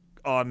on the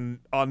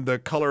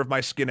color of my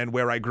skin and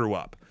where I grew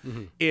up,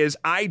 is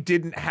I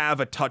didn't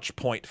have a touch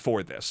point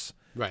for this.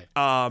 Right.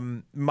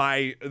 The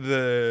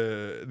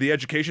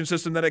education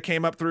system that I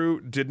came up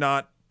through did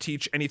not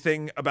teach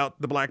anything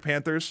about the Black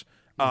Panthers.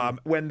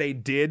 When they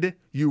did,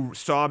 you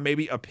saw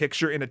maybe a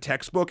picture in a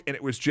textbook, and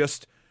it was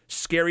just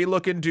scary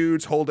looking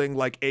dudes holding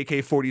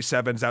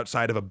AK-47s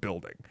outside of a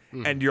building,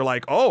 and you're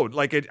like, oh,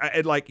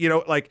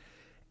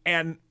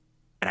 and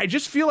I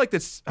just feel like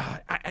this.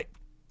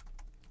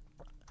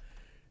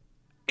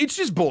 It's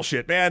just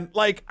bullshit, man.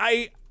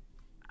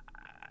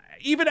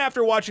 Even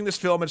after watching this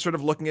film and sort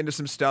of looking into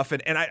some stuff,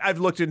 and I've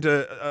looked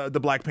into the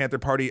Black Panther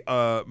Party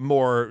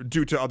more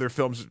due to other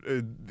films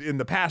in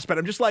the past, but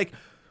I'm just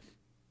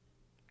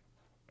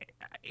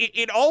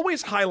it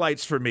always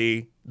highlights for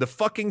me the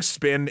fucking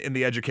spin in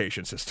the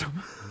education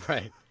system.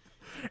 Right.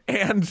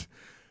 And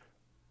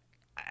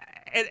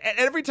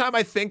every time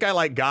I think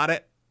I got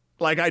it,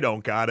 I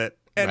don't got it.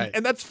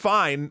 And that's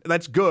fine.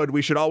 That's good.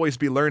 We should always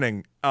be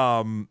learning.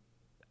 I'm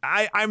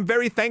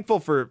very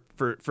thankful for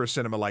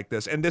cinema like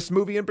this, and this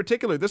movie in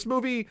particular. This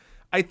movie,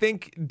 I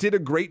think, did a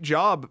great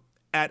job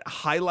at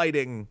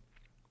highlighting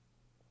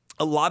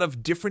a lot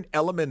of different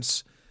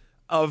elements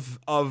of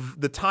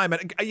the time.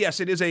 And yes,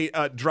 it is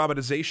a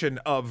dramatization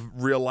of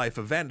real life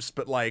events,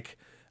 but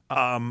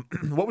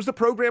what was the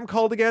program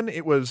called again?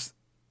 It was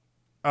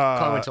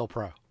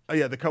COINTELPRO. Oh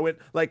yeah, the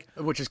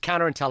which is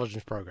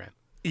counterintelligence program.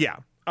 Yeah,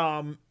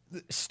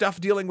 stuff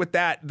dealing with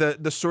that.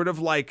 The sort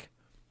of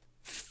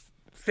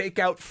fake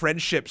out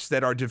friendships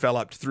that are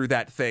developed through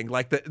that thing,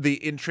 the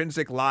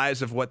intrinsic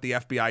lies of what the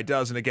FBI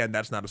does. And again,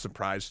 that's not a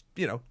surprise,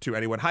 to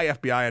anyone. Hi,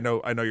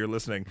 FBI. I know you're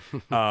listening.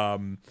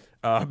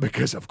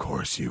 Because of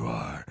course you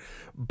are.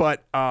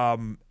 But,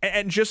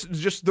 and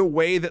just the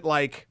way that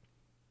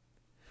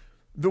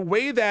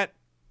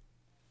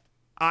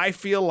I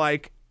feel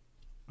like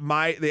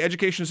the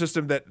education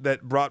system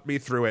that brought me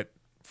through it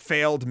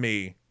failed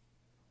me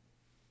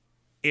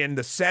in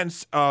the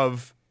sense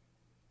of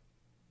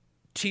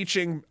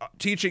teaching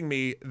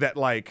me that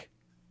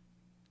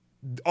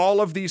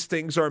all of these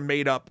things are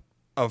made up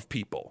of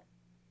people.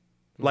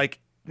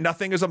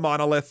 Nothing is a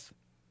monolith.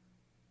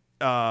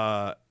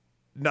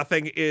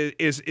 Nothing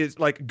is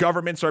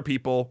governments are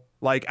people.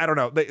 I don't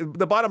know.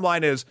 The bottom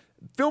line is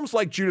films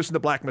like Judas and the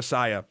Black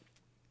Messiah,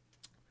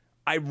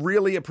 I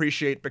really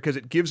appreciate because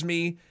it gives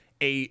me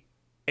a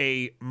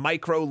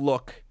micro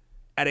look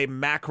at a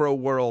macro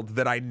world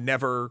that I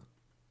never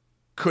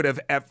could have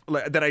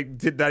that I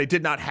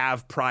did not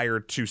have prior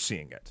to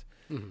seeing it.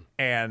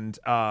 And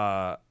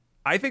I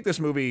think this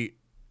movie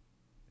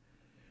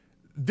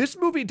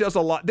does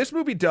a lot. This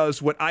movie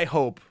does what I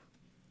hope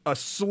a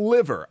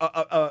sliver,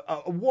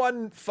 a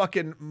one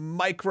fucking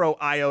micro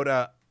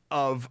iota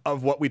of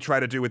what we try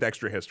to do with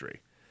extra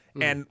history.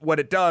 And what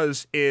it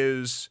does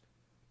is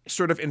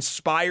sort of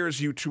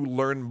inspires you to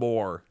learn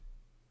more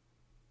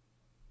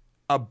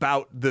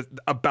about the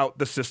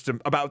system,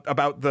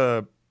 about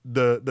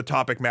the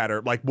topic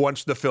matter,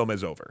 once the film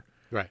is over.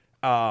 Right.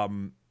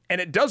 And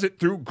it does it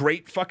through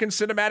great fucking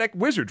cinematic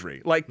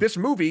wizardry. This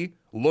movie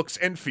looks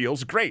and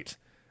feels great.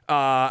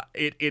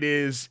 It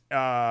is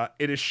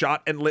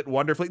shot and lit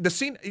wonderfully. The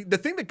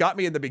thing that got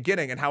me in the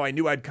beginning and how I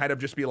knew I'd kind of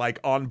just be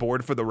on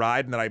board for the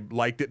ride and that I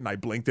liked it and I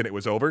blinked and it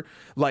was over,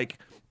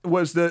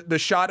 was the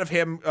shot of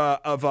him,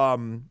 of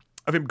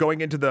of him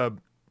going into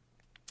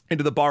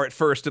the bar at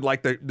first in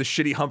like the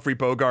shitty Humphrey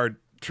Bogart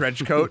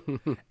trench coat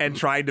and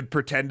trying to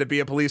pretend to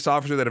be a police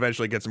officer that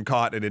eventually gets him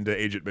caught and into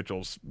Agent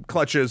Mitchell's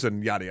clutches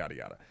and yada yada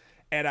yada.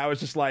 And I was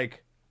just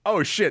like,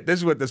 oh shit, this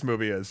is what this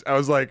movie is. I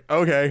was like,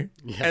 okay.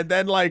 Yeah. And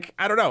then like,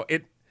 I don't know,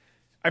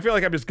 I feel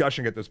like I'm just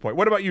gushing at this point.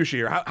 What about you,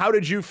 Sheer? How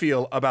did you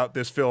feel about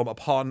this film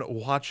upon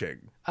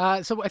watching?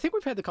 So I think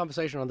we've had the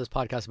conversation on this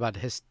podcast about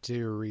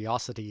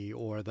historiosity,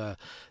 or the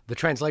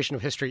translation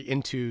of history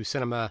into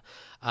cinema,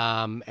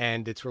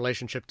 and its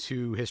relationship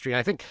to history. And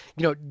I think,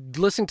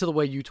 listening to the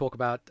way you talk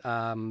about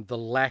the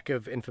lack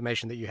of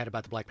information that you had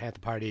about the Black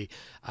Panther Party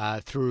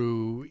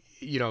through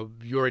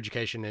your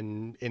education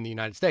in the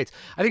United States,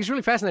 I think it's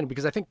really fascinating,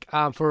 because I think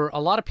for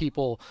a lot of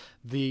people,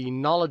 the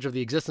knowledge of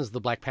the existence of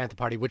the Black Panther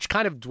Party, which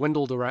kind of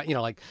dwindled around,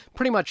 like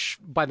pretty much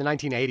by the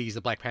 1980s,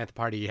 the Black Panther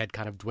Party had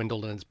kind of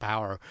dwindled in its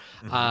power.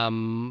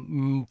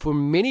 For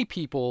many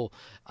people,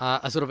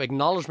 a sort of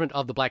acknowledgement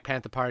of the Black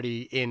Panther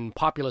Party in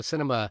popular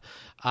cinema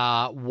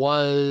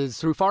was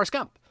through Forrest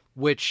Gump,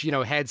 which,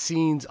 had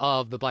scenes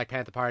of the Black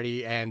Panther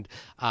Party and,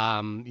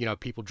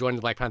 people joining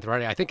the Black Panther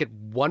Party. I think at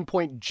one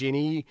point,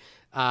 Ginny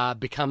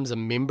becomes a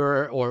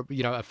member or,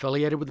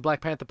 affiliated with the Black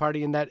Panther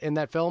Party in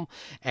that film.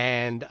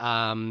 And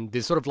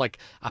there's sort of like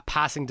a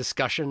passing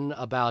discussion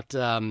about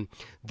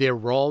their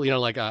role.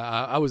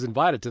 I was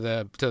invited to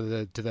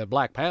the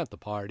Black Panther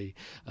Party,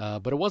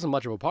 but it wasn't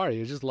much of a party. It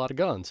was just a lot of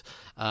guns.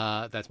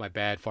 That's my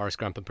bad Forrest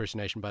Gump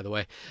impersonation, by the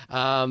way.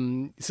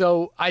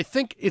 So I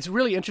think it's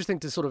really interesting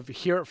to sort of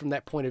hear it from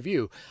that point of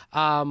view.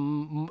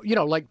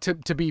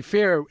 To be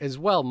fair as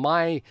well,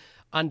 my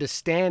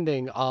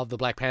understanding of the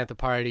Black Panther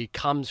Party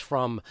comes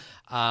from,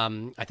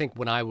 I think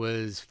when I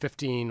was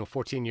 15 or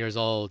 14 years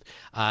old,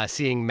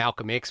 seeing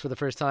Malcolm X for the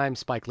first time,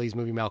 Spike Lee's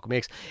movie Malcolm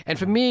X. And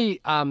for me,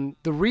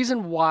 the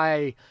reason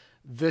why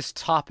this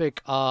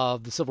topic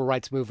of the civil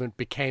rights movement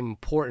became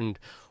important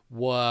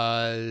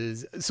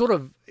was sort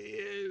of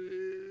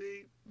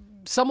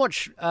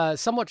somewhat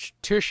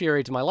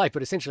tertiary to my life,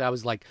 but essentially I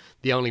was like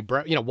the only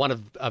one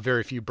of a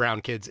very few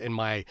brown kids in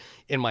my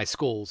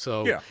school.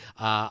 So yeah.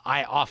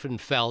 I often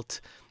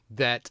felt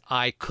that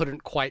I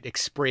couldn't quite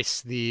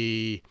express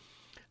the.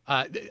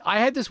 I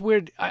had this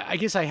weird. I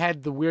guess I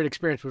had the weird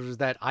experience, which was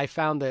that I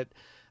found that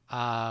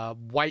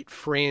white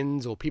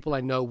friends or people I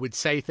know would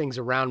say things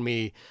around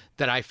me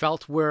that I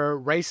felt were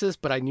racist,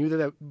 but I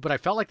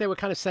felt like they were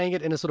kind of saying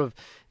it in a sort of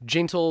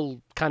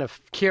gentle, kind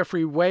of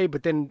carefree way.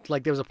 But then,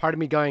 like, there was a part of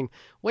me going,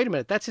 "Wait a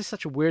minute, that's just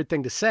such a weird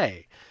thing to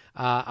say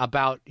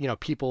about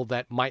people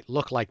that might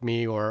look like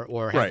me or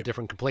have right. a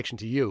different complexion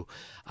to you."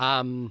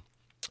 And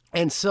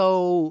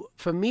so,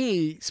 for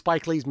me,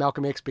 Spike Lee's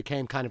Malcolm X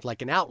became kind of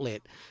like an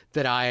outlet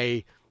that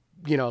I,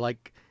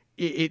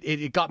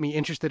 It got me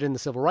interested in the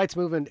civil rights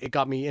movement. It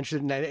got me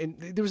interested in that. And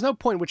there was no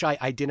point in which I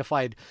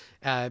identified,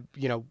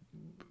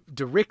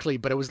 directly,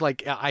 but it was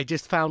like I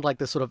just found like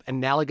this sort of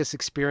analogous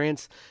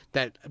experience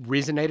that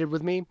resonated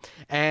with me.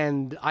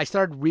 And I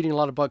started reading a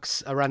lot of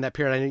books around that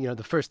period. I know,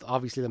 the first,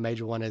 obviously, the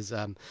major one is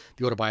the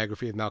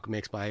autobiography of Malcolm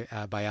X by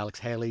Alex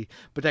Haley.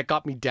 But that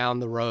got me down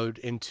the road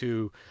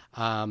into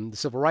the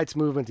civil rights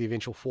movement, the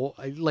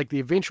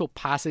eventual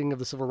passing of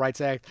the Civil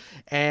Rights Act,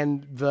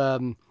 and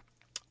the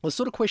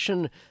sort of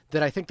question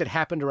that I think that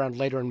happened around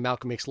later in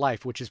Malcolm X's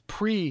life, which is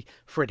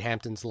pre-Fred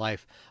Hampton's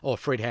life or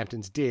Fred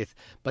Hampton's death,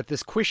 but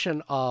this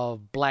question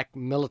of black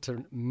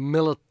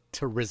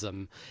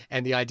militarism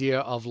and the idea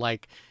of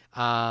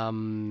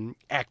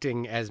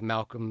acting as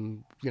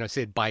Malcolm,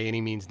 said, by any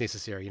means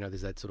necessary.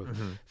 There's that sort of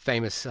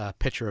famous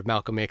picture of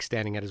Malcolm X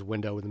standing at his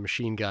window with a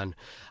machine gun.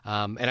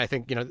 And I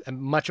think,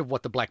 much of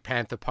what the Black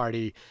Panther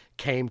Party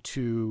came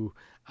to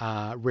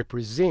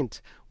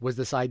represent was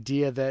this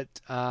idea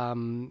that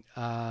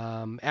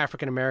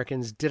African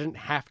Americans didn't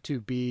have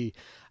to be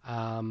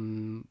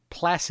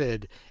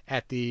placid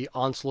at the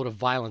onslaught of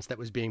violence that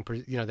was being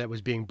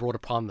brought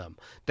upon them.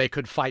 They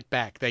could fight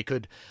back. They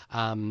could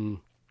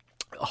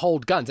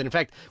hold guns. And in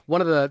fact,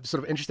 one of the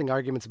sort of interesting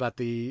arguments about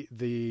the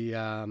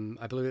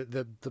I believe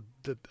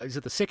is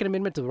it the Second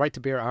Amendment to the right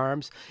to bear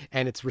arms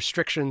and its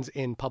restrictions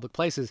in public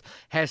places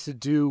has to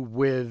do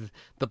with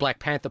the Black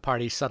Panther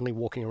Party suddenly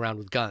walking around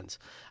with guns.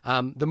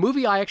 The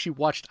movie I actually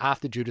watched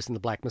after Judas and the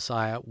Black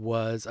Messiah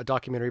was a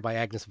documentary by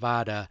Agnes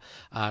Varda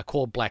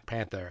called Black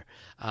Panthers,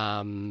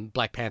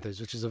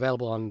 which is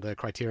available on the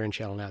Criterion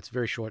channel now. It's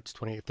very short. It's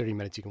 30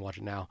 minutes. You can watch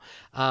it now.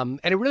 And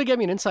it really gave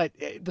me an insight.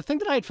 The thing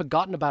that I had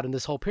forgotten about in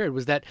this whole period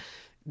was that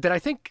I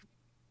think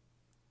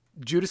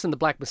Judas and the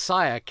Black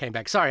Messiah came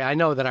back. Sorry, I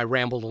know that I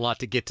rambled a lot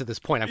to get to this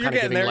point. I'm kind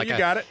of giving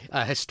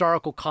a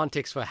historical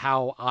context for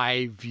how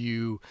I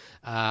view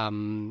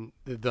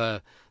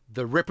the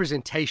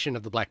representation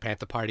of the Black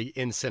Panther Party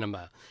in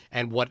cinema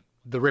and what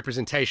the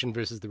representation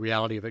versus the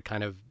reality of it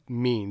kind of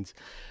means.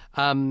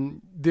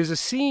 There's a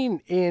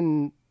scene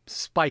in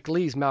Spike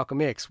Lee's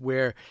Malcolm X,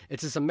 where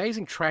it's this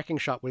amazing tracking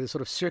shot where they're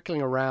sort of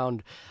circling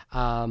around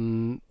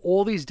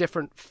all these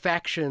different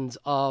factions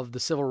of the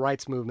civil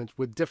rights movement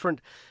with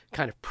different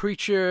kind of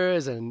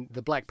preachers and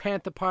the Black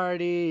Panther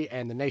Party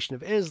and the Nation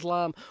of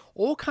Islam,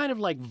 all kind of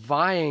like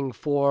vying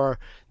for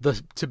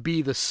to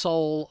be the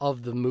soul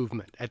of the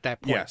movement at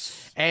that point.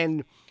 Yes.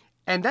 And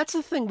that's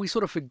the thing we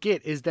sort of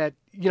forget is that,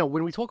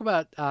 when we talk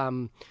about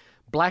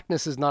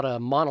blackness is not a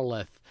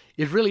monolith,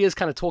 it really is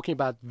kind of talking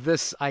about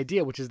this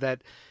idea, which is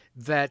that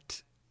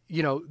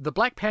the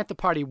Black Panther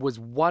Party was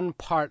one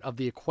part of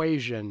the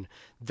equation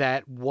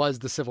that was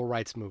the civil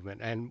rights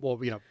movement, and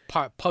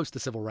post the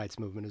civil rights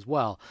movement as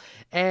well.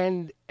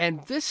 And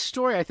this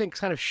story, I think,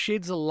 kind of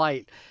sheds a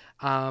light,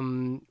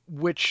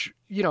 which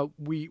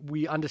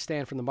we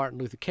understand from the Martin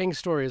Luther King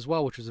story as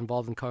well, which was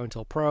involved in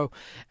COINTELPRO,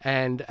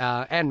 and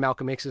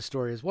Malcolm X's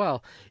story as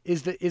well,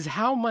 is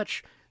how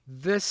much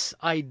this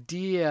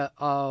idea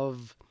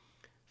of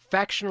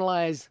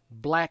factionalized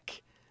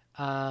black,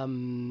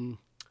 the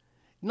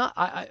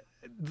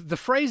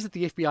phrase that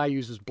the FBI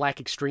used was black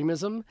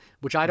extremism,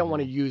 which I don't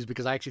want to use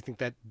because I actually think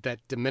that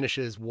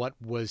diminishes what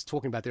was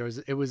talking about there.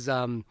 It was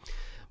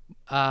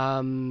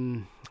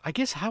I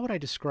guess, how would I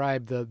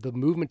describe the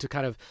movement to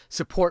kind of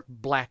support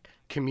black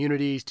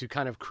communities, to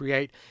kind of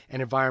create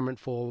an environment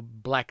for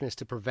blackness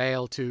to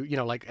prevail, to,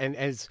 and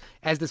as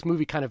this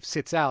movie kind of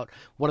sits out,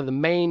 one of the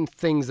main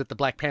things that the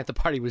Black Panther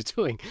Party was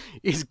doing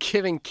is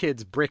giving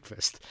kids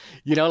breakfast.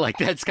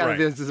 That's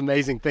kind of this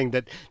amazing thing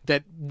that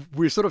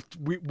we're sort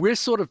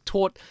of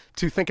taught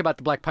to think about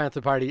the Black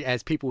Panther Party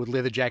as people with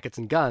leather jackets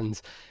and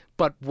guns.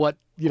 But what,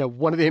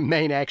 one of their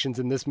main actions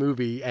in this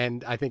movie,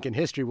 and I think in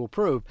history will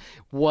prove,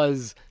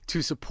 was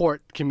to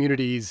support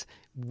communities,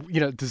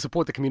 to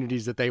support the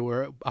communities that they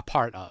were a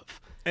part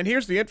of. And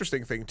here's the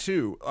interesting thing,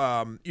 too.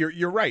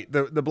 You're right.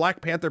 The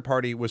Black Panther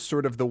Party was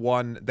sort of the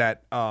one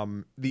that,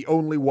 the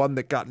only one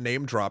that got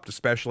name dropped,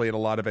 especially in a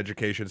lot of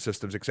education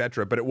systems, et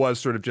cetera. But it was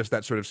sort of just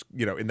that sort of,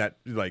 in that,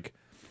 like,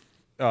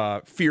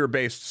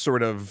 fear-based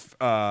sort of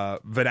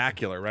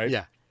vernacular, right?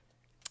 Yeah.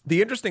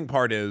 The interesting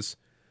part is,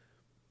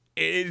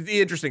 the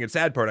interesting and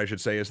sad part, I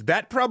should say, is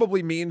that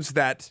probably means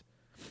that,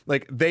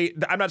 like,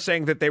 I'm not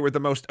saying that they were the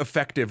most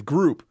effective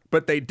group,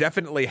 but they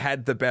definitely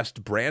had the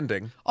best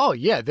branding. Oh,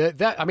 yeah.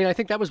 I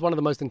think that was one of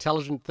the most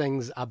intelligent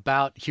things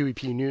about Huey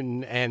P.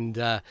 Newton and,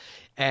 the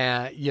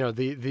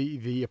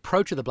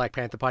approach of the Black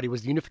Panther Party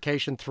was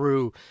unification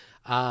through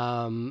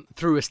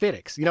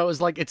aesthetics. It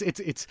was like,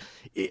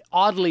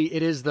 oddly,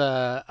 it is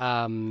the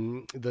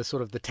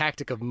sort of the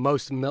tactic of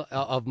most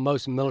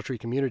military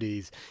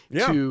communities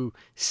to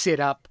set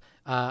up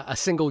a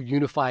single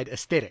unified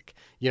aesthetic.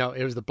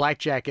 It was the black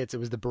jackets, it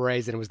was the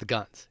berets, and it was the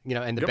guns,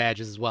 and the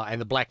badges as well, and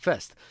the black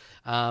fist.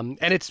 And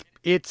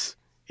it's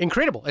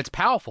incredible. It's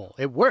powerful.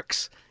 It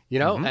works.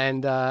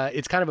 And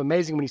it's kind of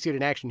amazing when you see it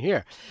in action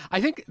here.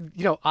 I think,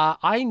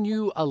 I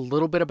knew a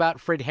little bit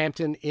about Fred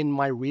Hampton in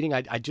my reading.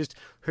 I just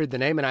heard the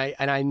name,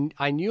 and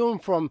I knew him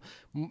from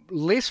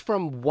less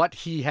from what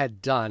he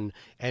had done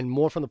and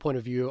more from the point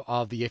of view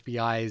of the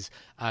FBI's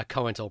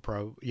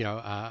COINTELPRO,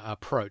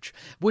 approach.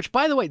 Which,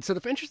 by the way, so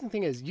the interesting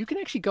thing is you can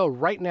actually go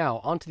right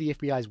now onto the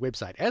FBI's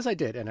website, as I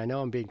did, and I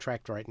know I'm being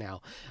tracked right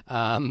now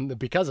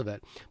because of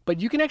it.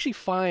 But you can actually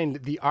find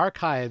the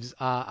archives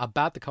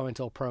about the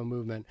COINTELPRO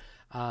movement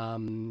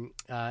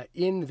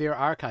in their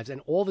archives,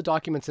 and all the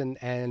documents and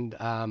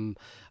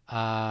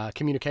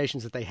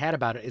communications that they had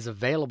about it is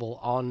available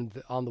on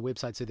the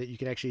website, so that you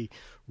can actually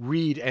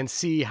read and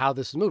see how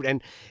this moved.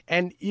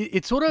 And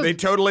it's sort of, they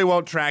totally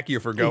won't track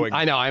you for going.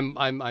 I know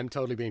I'm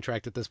totally being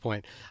tracked at this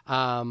point.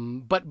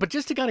 But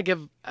just to kind of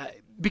give,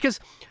 because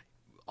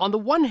on the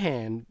one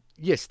hand,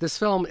 yes, this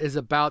film is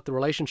about the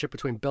relationship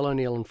between Bill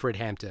O'Neill and Fred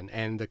Hampton,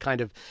 and the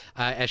kind of,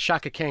 as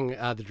Shaka King,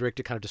 the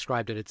director, kind of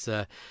described it, it's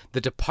the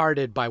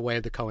departed by way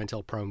of the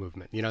COINTELPRO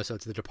movement. So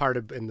it's the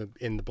departed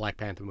in the Black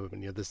Panther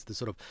movement. This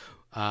sort of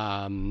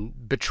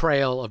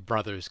betrayal of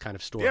brothers kind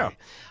of story. Yeah,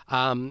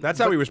 that's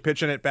how he was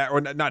pitching it back,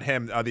 or not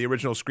him. The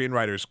original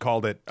screenwriters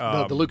called it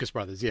the Lucas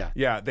brothers. Yeah,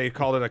 yeah, they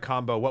called it a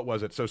combo. What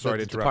was it? So sorry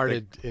to interrupt.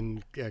 Departed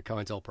in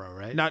COINTELPRO,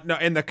 right? No,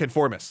 in the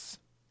Conformists.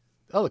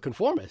 Oh, the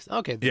Conformists.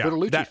 Okay, the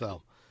Bertolucci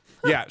film.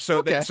 Yeah, so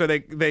okay.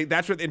 they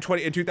that's what in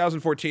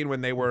 2014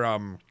 when they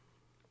were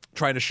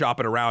trying to shop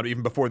it around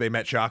even before they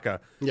met Shaka.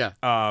 Yeah.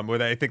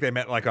 Where I think they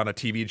met like on a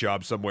TV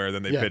job somewhere,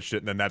 then they pitched it,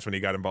 and then that's when he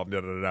got involved.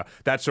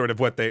 That's sort of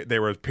what they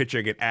were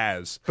pitching it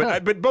as.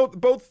 But but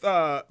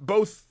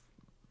both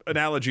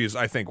analogies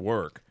I think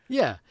work.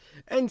 Yeah.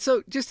 And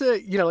so just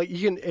to, you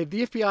can,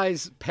 the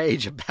FBI's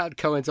page about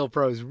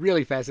COINTELPRO is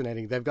really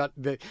fascinating.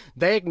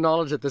 They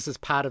acknowledge that this is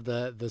part of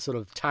the sort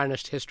of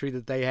tarnished history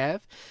that they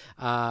have,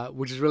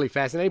 which is really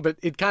fascinating. But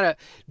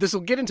this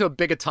will get into a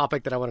bigger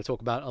topic that I want to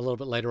talk about a little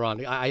bit later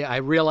on. I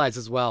realize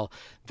as well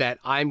that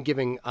I'm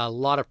giving a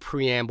lot of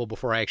preamble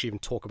before I actually even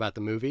talk about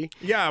the movie.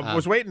 Yeah, I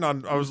was waiting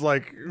on, I was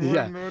like,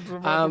 what's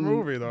about the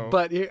movie though?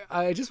 But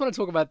I just want to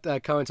talk about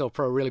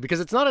COINTELPRO really, because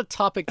it's not a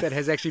topic that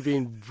has actually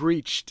been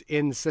breached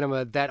in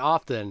cinema that often.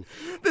 often.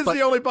 This is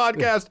the only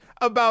podcast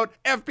about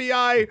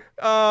FBI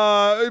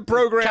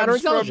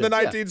programs from the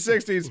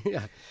 1960s.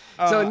 Yeah.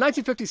 So in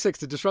 1956,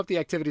 to disrupt the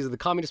activities of the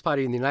Communist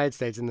Party in the United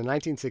States in the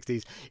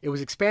 1960s, it was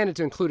expanded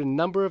to include a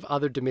number of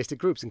other domestic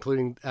groups,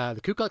 including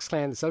the Ku Klux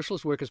Klan, the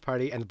Socialist Workers'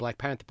 Party, and the Black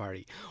Panther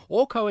Party.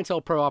 All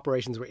COINTELPRO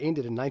operations were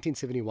ended in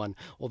 1971,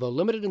 although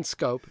limited in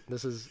scope.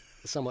 This is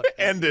somewhat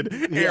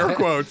ended, air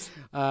quotes.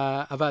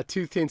 About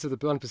 2/10 of the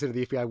 1% of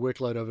the FBI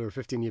workload over a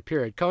 15-year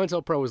period.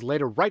 COINTELPRO was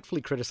later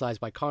rightfully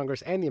criticized by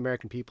Congress and the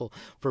American people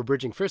for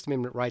abridging First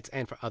Amendment rights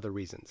and for other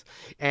reasons.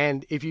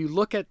 And if you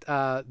look at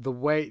the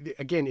way,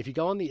 again, if you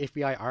go on the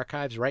FBI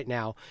archives right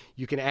now,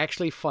 you can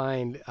actually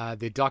find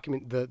the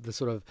document, the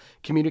sort of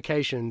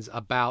communications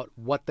about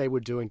what they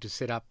were doing to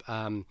set up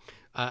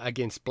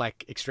against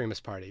black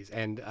extremist parties.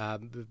 And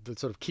the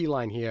sort of key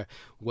line here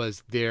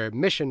was their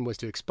mission was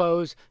to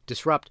expose,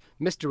 disrupt,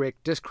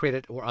 misdirect,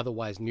 discredit, or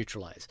otherwise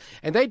neutralize.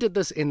 And they did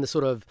this in the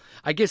sort of,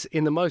 I guess,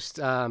 in the most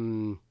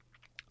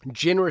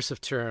generous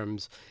of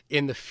terms,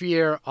 in the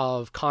fear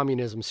of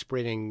communism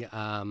spreading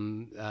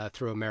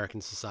through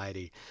American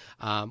society,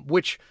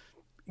 which,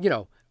 you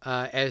know,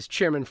 as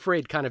Chairman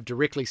Fred kind of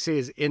directly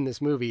says in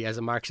this movie as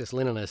a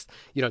Marxist-Leninist,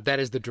 you know, that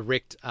is the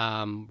direct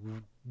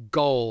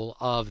goal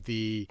of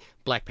the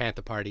Black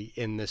Panther Party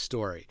in this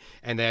story.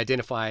 And they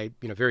identify,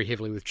 you know, very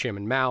heavily with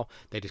Chairman Mao.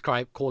 They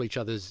call each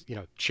other's, you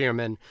know,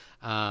 chairman.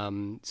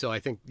 So I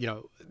think, you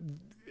know,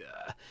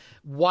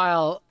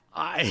 while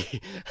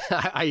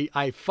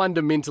I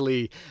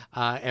fundamentally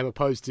am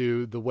opposed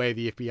to the way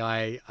the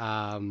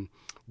FBI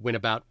went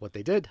about what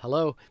they did.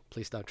 Hello,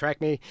 please don't track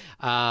me.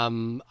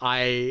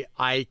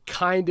 I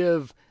kind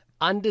of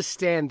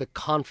understand the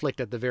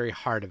conflict at the very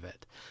heart of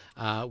it.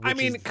 I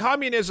mean,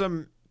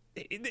 communism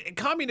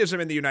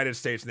in the United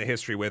States and the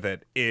history with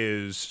it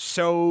is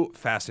so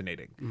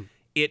fascinating.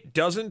 It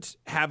doesn't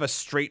have a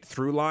straight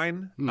through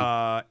line.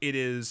 It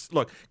is,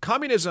 look,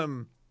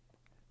 communism,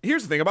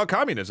 here's the thing about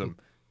communism.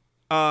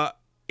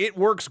 It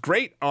works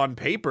great on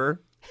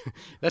paper.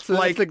 That's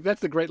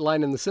the great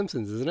line in The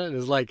Simpsons, isn't it?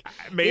 It's like,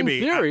 maybe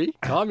in theory,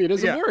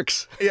 communism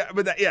works. Yeah,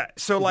 but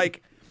so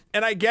like,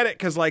 and I get it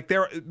because like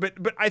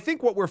but I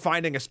think what we're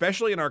finding,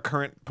 especially in our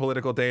current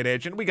political day and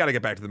age, and we got to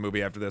get back to the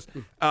movie after this,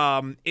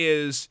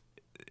 is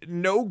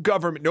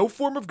no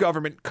form of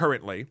government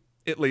currently,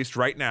 at least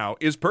right now,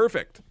 is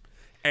perfect.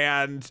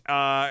 And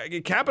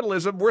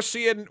capitalism, we're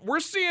seeing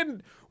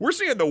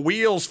the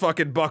wheels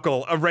fucking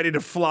buckle ready to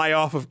fly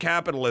off of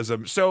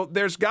capitalism. So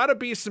there's got to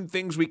be some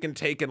things we can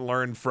take and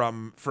learn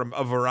from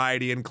a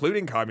variety,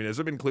 including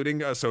communism,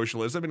 including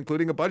socialism,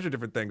 including a bunch of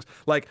different things.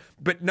 Like,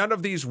 but none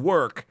of these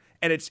work.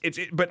 And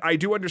but I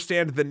do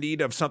understand the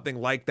need of something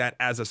like that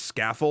as a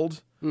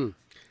scaffold.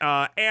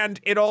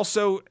 And it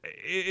also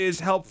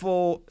is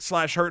helpful /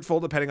 hurtful,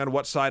 depending on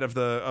what side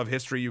of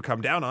history you come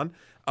down on.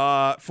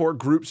 For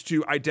groups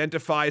to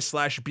identify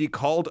 / be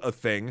called a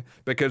thing,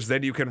 because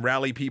then you can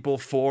rally people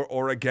for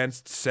or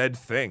against said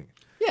thing.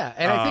 Yeah,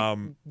 and I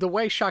think the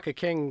way Shaka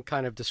King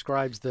kind of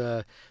describes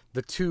the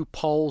two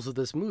poles of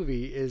this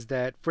movie is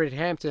that Fred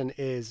Hampton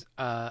is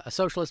a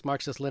socialist,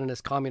 Marxist,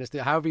 Leninist, communist,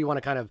 however you want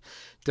to kind of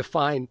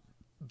define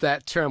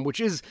that term, which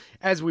is,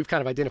 as we've kind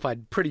of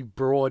identified, pretty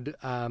broad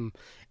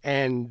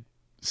and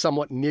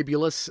somewhat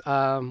nebulous,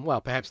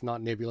 well, perhaps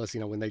not nebulous, you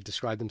know, when they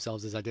describe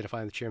themselves as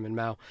identifying with Chairman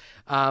Mao,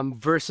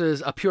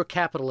 versus a pure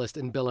capitalist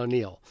in Bill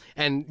O'Neill.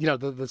 And, you know,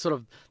 the sort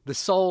of the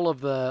soul of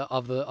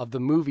the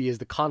movie is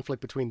the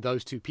conflict between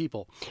those two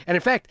people. And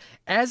in fact,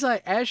 as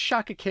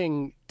Shaka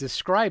King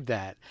described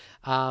that,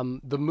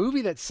 the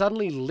movie that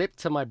suddenly leapt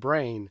to my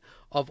brain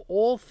of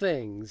all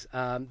things,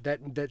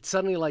 that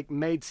suddenly like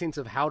made sense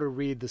of how to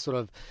read the sort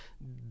of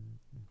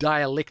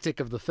dialectic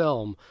of the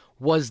film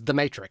was The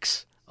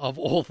Matrix. Of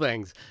all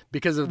things,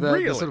 because of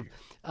the sort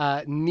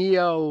of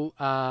Neo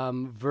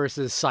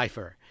versus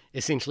Cypher,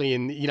 essentially.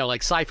 And, you know,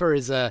 like Cypher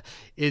is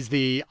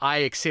the I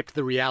accept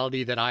the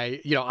reality that I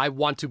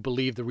want to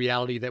believe the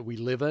reality that we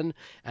live in,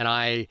 and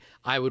I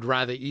would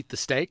rather eat the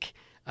steak.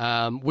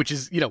 Which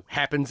is, you know,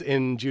 happens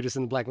in Judas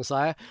and the Black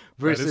Messiah.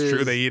 Versus, that is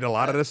true. They eat a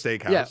lot at a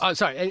steakhouse. Yeah,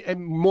 sorry,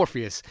 and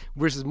Morpheus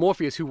versus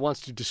Morpheus, who wants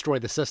to destroy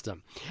the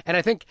system. And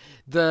I think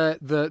the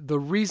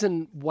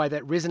reason why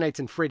that resonates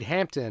in Fred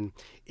Hampton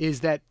is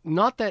that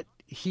not that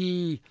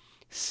he,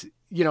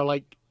 you know,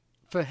 like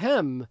for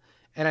him,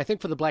 and I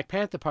think for the Black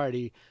Panther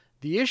Party,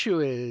 the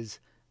issue is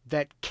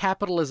that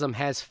capitalism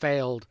has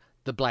failed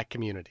the black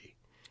community.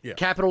 Yeah.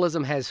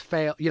 Capitalism has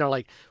failed, you know,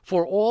 like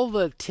for all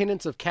the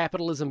tenets of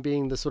capitalism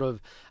being the sort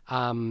of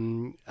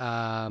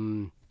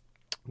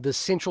the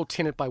central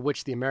tenet by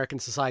which the American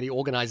society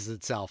organizes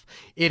itself,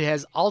 it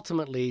has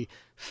ultimately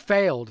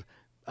failed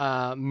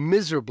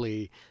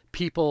miserably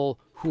people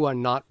who are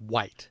not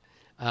white.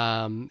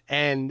 And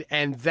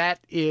that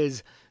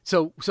is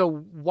so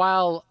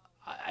while.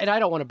 And I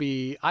don't want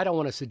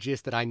to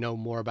suggest that I know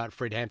more about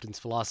Fred Hampton's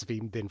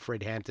philosophy than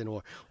Fred Hampton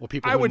or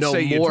people who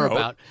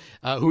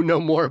know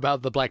more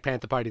about the Black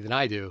Panther Party than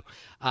I do.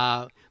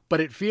 But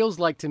it feels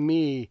like to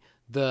me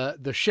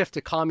the shift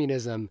to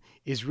communism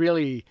is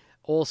really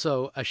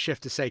also a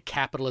shift to say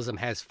capitalism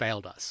has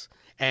failed us.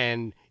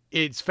 and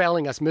it's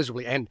failing us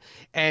miserably.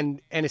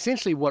 And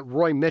essentially what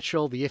Roy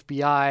Mitchell, the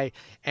FBI,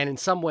 and in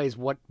some ways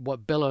what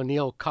Bill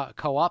O'Neill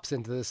co-ops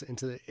in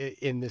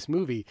this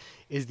movie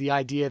is the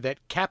idea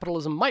that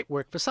capitalism might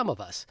work for some of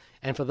us,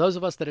 and for those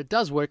of us that it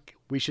does work,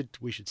 we should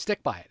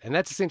stick by it. And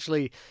that's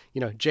essentially,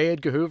 J.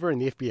 Edgar Hoover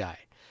and the FBI.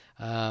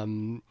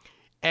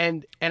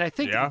 And I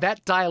think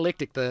that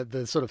dialectic,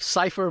 the sort of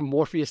Cypher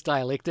Morpheus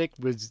dialectic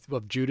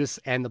of Judas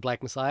and the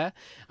Black Messiah,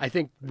 I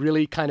think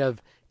really kind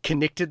of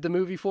connected the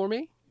movie for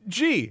me.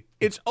 Gee,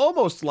 it's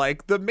almost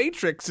like The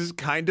Matrix is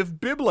kind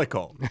of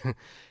biblical.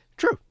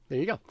 True. There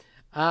you go.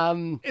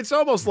 It's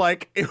almost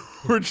like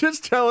we're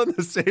just telling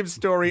the same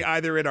story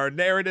either in our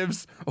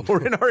narratives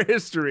or in our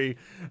history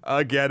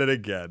again and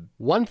again.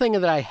 One thing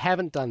that I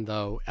haven't done,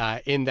 though,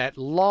 in that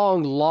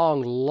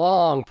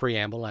long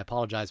preamble, I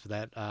apologize for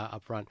that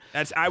up front.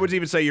 I would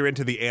even say you're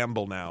into the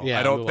amble now. Yeah,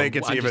 I don't think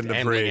it's I'm even just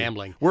the pre.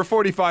 ambling. We're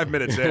 45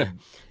 minutes in.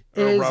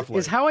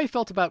 Is how I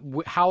felt about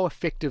how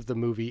effective the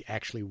movie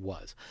actually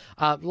was.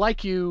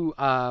 Like you,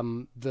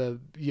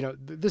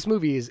 this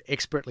movie is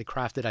expertly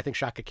crafted. I think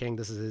Shaka King,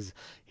 this is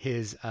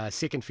his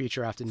second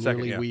feature after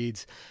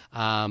Newlyweds.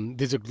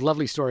 There's a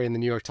lovely story in the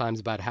New York Times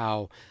about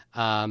how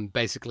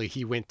basically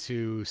he went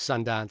to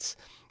Sundance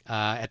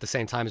at the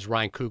same time as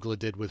Ryan Coogler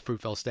did with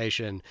Fruitvale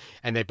Station,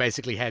 and they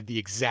basically had the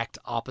exact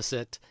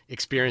opposite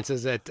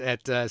experiences at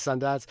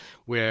Sundance,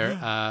 where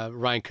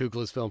Ryan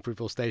Coogler's film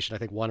Fruitvale Station, I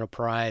think, won a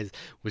prize,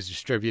 was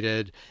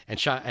distributed, and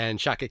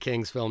Shaka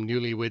King's film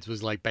Newlyweds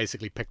was like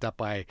basically picked up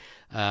by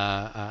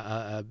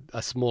a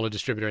smaller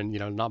distributor, and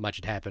not much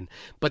had happened.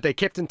 But they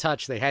kept in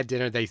touch. They had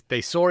dinner.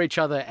 They saw each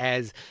other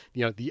as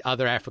the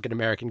other African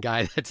American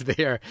guy that's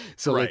there.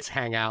 So let's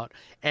hang out.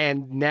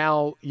 And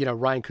now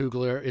Ryan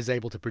Coogler is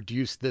able to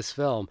produce this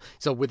film.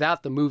 So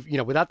without the movie,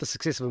 without the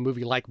success of a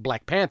movie like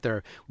Black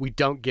Panther, we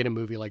don't get a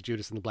movie like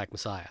Judas and the Black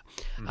Messiah.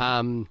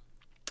 Mm-hmm.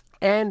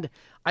 And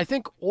I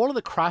think all of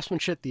the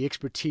craftsmanship, the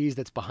expertise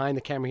that's behind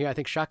the camera here, I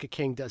think Shaka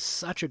King does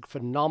such a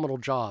phenomenal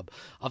job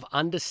of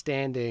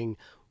understanding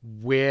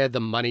where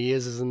the money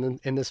is in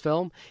this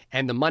film,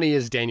 and the money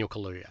is Daniel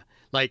Kaluuya.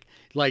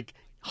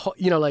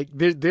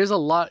 There's a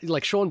lot,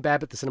 like Sean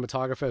Babbitt, the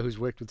cinematographer who's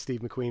worked with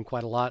Steve McQueen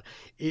quite a lot.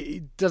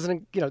 It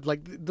doesn't,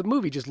 the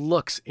movie just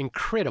looks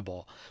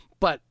incredible,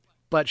 but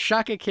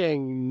Shaka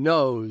King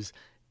knows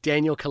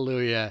Daniel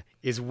Kaluuya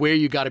is where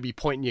you got to be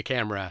pointing your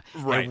camera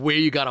and where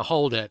you got to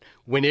hold it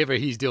whenever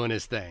he's doing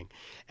his thing.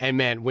 And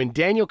man, when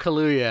Daniel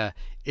Kaluuya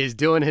is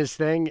doing his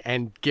thing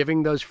and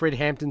giving those Fred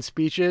Hampton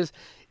speeches,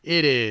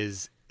 it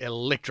is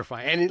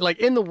electrifying, and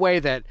in the way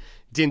that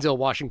Denzel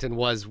Washington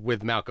was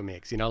with Malcolm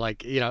X.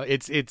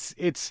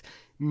 It's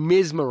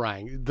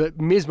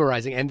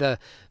mesmerizing, and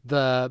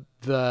the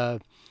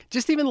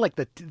just even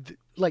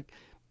like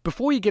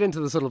before you get into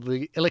the sort of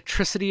the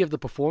electricity of the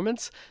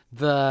performance,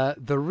 the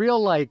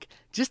real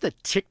just the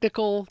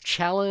technical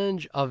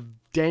challenge of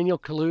Daniel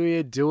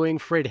Kaluuya doing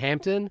Fred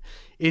Hampton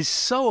is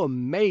so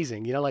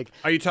amazing.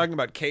 Are you talking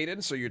about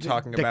cadence, or you're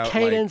talking about the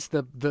cadence,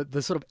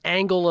 the sort of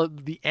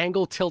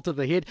angle tilt of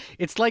the head?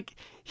 It's like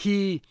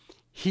he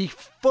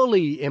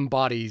fully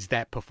embodies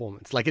that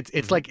performance.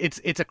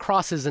 It's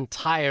across his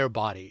entire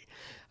body,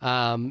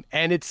 and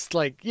it's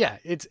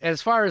it's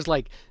as far as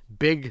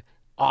big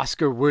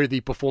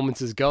Oscar-worthy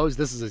performances goes,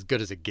 this is as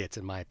good as it gets,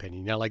 in my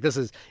opinion.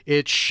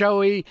 It's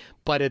showy,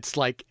 but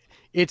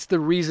it's the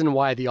reason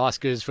why the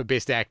Oscars for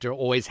Best Actor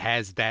always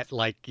has that,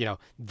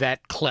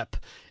 that clip.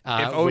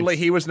 If only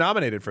he was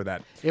nominated for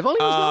that. If only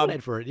he was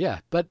nominated for it, yeah.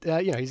 But,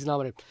 he's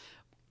nominated.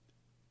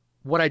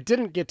 What I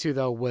didn't get to,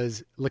 though,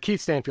 was Lakeith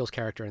Stanfield's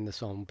character in this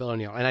film, Bill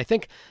O'Neill. And I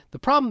think the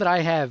problem that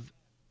I have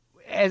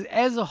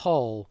as a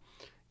whole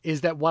is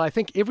that while I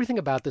think everything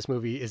about this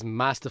movie is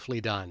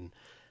masterfully done,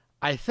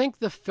 I think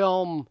the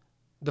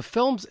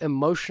film's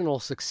emotional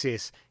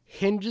success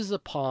hinges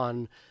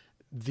upon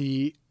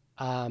the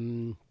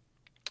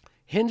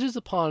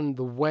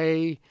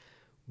way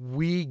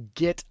we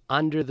get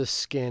under the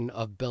skin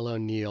of Bill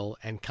O'Neill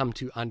and come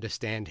to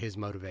understand his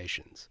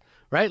motivations,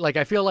 right?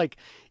 I feel like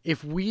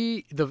if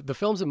the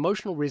film's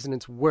emotional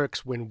resonance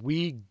works when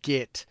we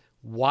get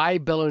why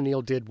Bill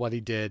O'Neill did what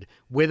he did,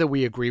 whether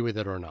we agree with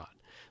it or not,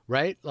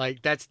 right?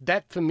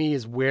 That for me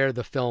is where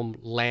the film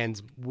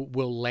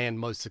will land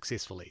most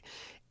successfully.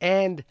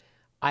 And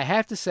I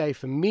have to say,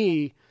 for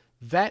me,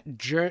 that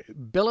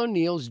Bill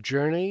O'Neill's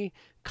journey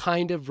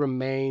kind of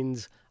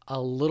remains a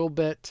little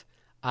bit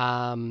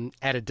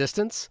at a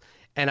distance,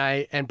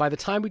 and by the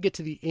time we get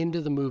to the end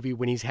of the movie,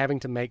 when he's having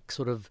to make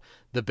sort of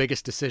the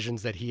biggest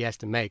decisions that he has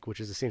to make,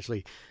 which is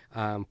essentially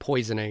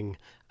poisoning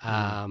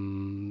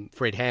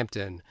Fred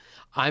Hampton,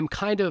 I'm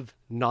kind of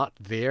not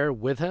there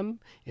with him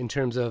in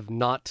terms of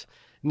not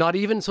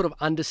even sort of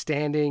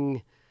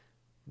understanding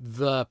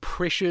the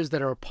pressures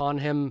that are upon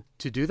him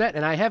to do that.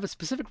 And I have a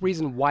specific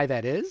reason why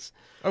that is.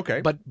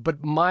 Okay.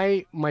 But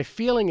my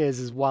feeling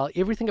is while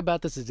everything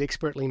about this is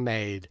expertly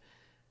made,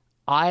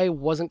 I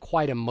wasn't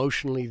quite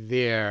emotionally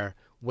there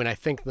when I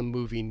think the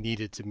movie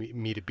needed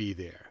me to be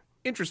there.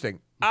 Interesting.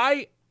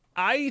 I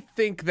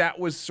think that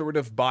was sort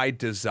of by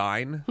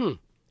design.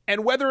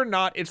 And whether or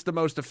not it's the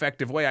most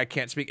effective way, I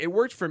can't speak. It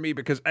works for me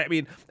because, I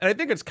mean, and I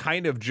think it's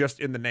kind of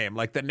just in the name.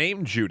 Like, the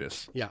name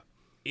Judas. Yeah.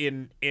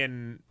 In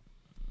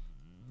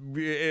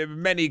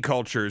many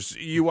cultures,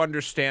 you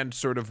understand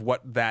sort of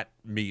what that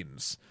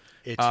means.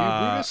 It's you,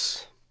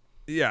 Brutus.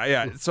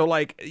 Yeah. So,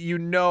 like, you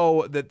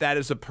know that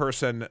is a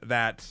person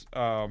that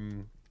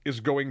is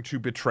going to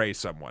betray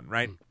someone,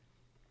 right?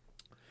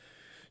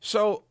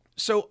 So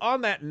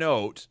on that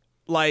note,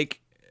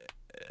 like,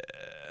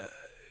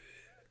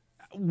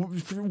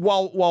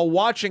 while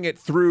watching it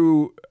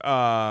through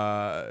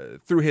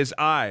his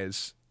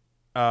eyes,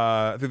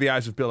 through the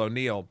eyes of Bill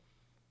O'Neill,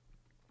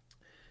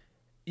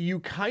 you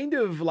kind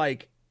of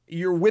like,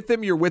 you're with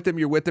him,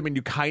 and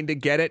you kind of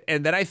get it.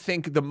 And then I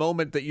think the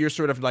moment that you're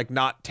sort of like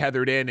not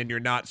tethered in and you're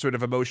not sort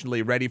of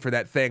emotionally ready for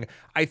that thing,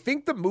 I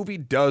think the movie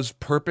does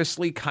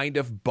purposely kind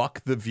of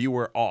buck the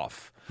viewer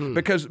off.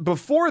 Because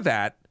before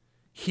that,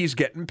 he's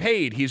getting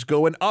paid. He's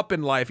going up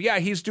in life. Yeah,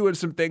 he's doing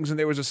some things, and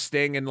there was a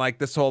sting and like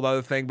this whole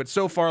other thing. But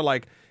so far,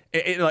 like,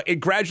 it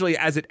gradually,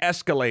 as it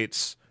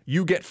escalates,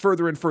 you get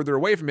further and further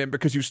away from him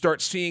because you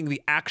start seeing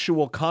the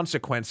actual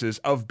consequences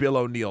of Bill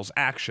O'Neill's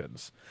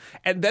actions.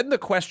 And then the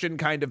question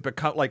kind of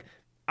becomes like,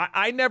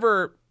 I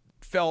never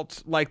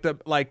felt like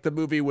the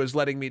movie was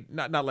letting me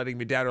not letting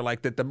me down, or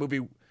like that the movie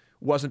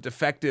wasn't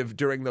effective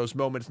during those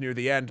moments near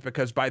the end,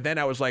 because by then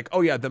I was like,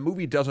 oh yeah, the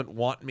movie doesn't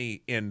want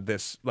me in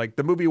this. Like,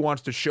 the movie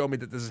wants to show me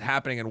that this is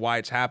happening and why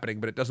it's happening,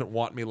 but it doesn't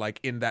want me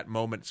like in that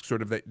moment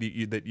sort of that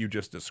you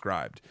just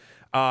described.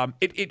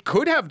 It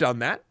could have done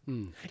that.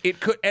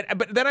 It could,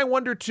 but then I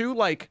wonder too,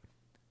 like,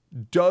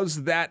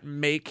 does that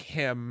make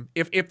him,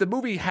 if the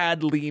movie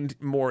had leaned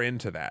more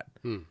into that,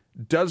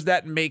 does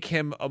that make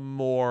him a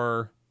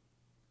more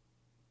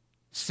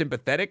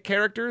sympathetic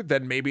character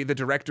than maybe the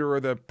director or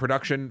the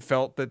production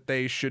felt that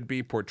they should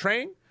be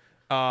portraying?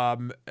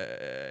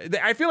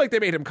 I feel like they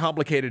made him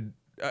complicated.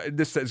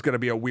 This is going to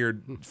be a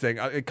weird thing.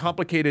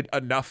 Complicated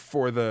enough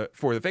for the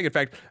thing. In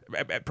fact,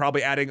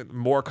 probably adding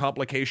more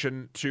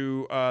complication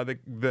to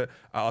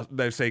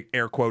they say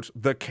air quotes,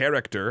 the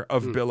character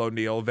of Bill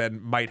O'Neill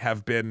than might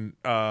have been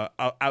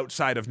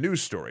outside of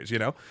news stories. You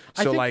know,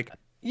 so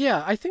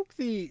I think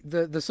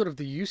the sort of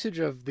the usage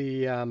of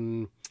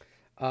the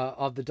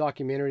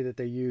documentary that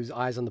they use,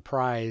 Eyes on the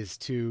Prize,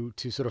 to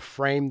sort of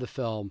frame the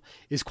film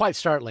is quite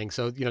startling.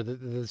 So, you know,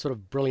 the sort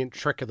of brilliant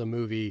trick of the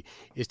movie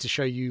is to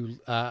show you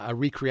a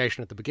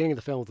recreation at the beginning of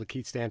the film with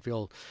Keith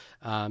Stanfield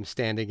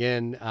standing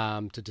in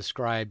to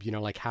describe, you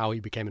know, like how he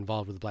became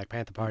involved with the Black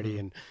Panther Party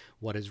and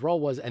what his role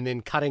was, and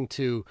then cutting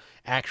to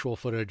actual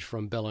footage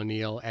from Bill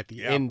O'Neill at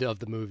the end of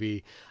the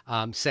movie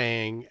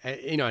saying,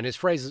 you know, and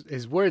his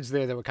words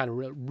there that were kind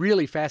of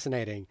really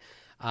fascinating.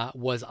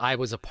 Was I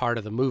was a part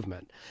of the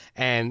movement,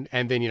 and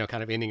then, you know,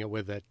 kind of ending it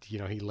with that, you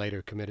know, he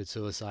later committed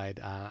suicide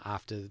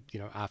after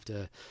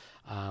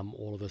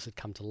all of this had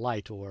come to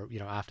light, or, you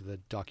know, after the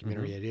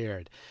documentary had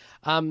aired.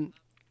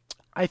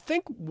 I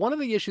think one of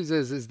the issues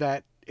is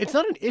that it's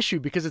not an issue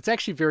because it's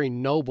actually very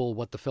noble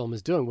what the film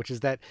is doing, which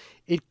is that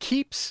it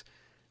keeps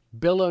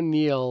Bill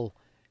O'Neill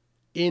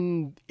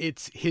in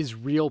his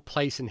real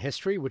place in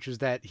history, which is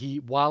that he,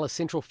 while a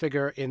central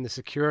figure in the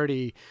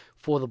security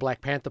for the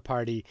Black Panther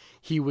Party,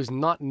 he was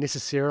not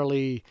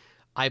necessarily,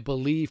 I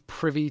believe,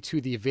 privy to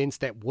the events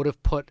that would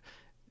have put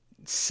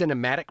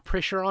cinematic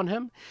pressure on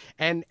him.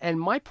 And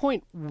my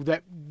point,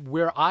 that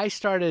where I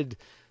started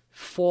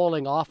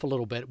falling off a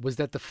little bit, was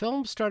that the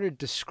film started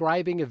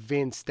describing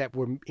events that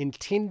were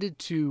intended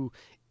to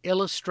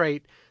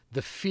illustrate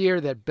the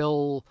fear that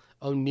Bill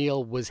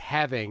O'Neill was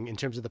having in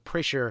terms of the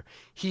pressure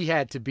he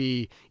had to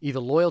be either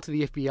loyal to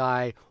the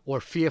FBI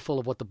or fearful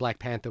of what the Black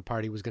Panther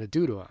Party was going to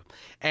do to him.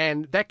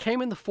 And that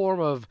came in the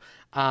form of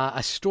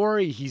a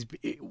story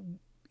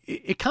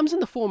it comes in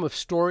the form of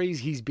stories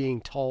he's being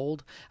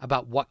told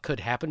about what could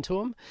happen to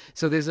him.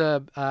 So there's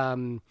I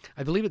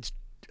believe it's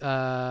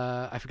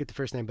I forget the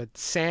first name, but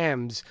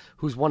Sams,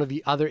 who's one of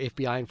the other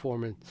FBI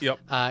informants,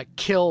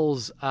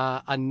 kills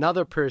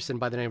another person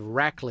by the name of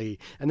Rackley,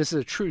 and this is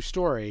a true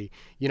story,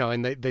 you know.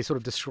 And they sort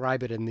of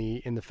describe it in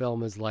the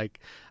film as like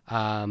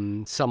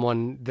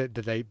someone that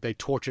they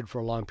tortured for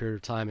a long period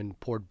of time and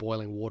poured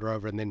boiling water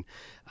over, and then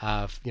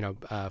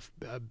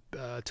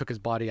took his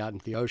body out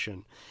into the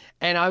ocean.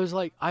 And I was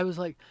like,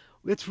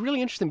 it's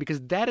really interesting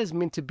because that is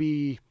meant to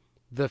be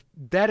the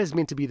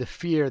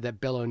fear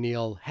that Bill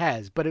O'Neill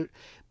has, but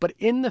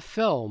in the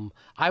film,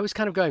 I was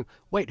kind of going,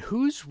 wait,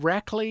 who's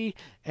Rackley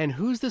and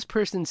who's this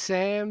person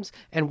Sams,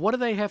 and what do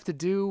they have to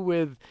do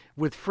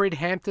with Fred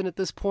Hampton at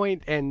this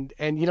point? And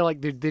you know,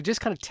 like they're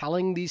just kind of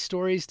telling these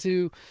stories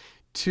to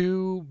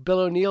Bill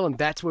O'Neill, and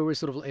that's where we're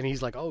sort of, and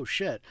he's like, oh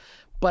shit,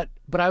 but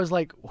I was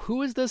like,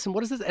 who is this and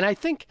what is this? And I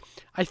think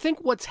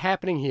what's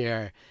happening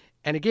here,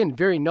 and again,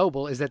 very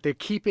noble, is that they're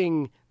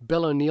keeping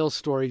Bill O'Neill's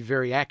story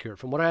very accurate.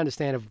 From what I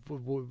understand of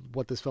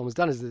what this film has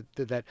done is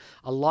that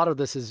a lot of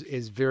this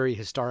is very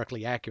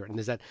historically accurate. And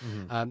there's that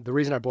the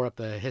reason I brought up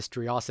the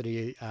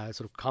historiosity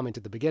sort of comment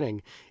at the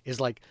beginning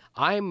is like,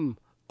 I'm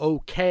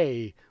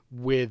okay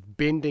with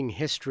bending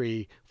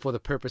history for the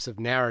purpose of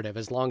narrative,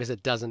 as long as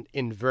it doesn't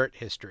invert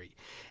history.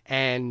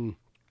 And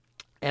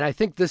I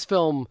think this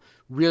film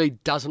really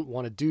doesn't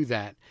want to do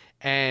that.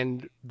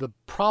 And the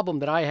problem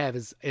that I have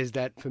is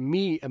that for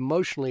me,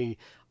 emotionally,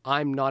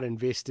 I'm not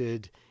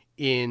invested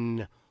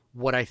in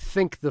what I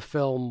think the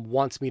film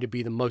wants me to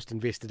be the most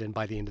invested in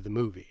by the end of the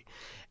movie.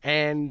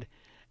 And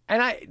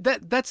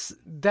that's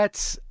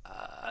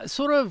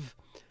sort of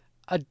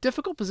a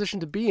difficult position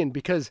to be in,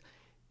 because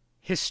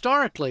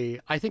historically,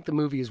 I think the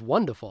movie is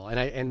wonderful.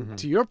 And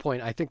to your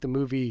point, I think the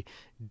movie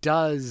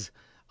does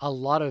a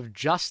lot of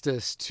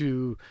justice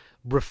to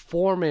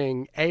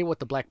reforming what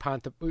the Black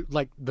Panther,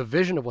 like the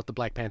vision of what the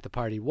Black Panther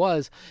Party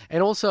was,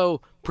 and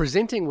also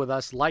presenting with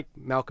us, like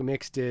Malcolm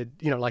X did,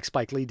 like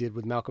Spike Lee did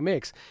with Malcolm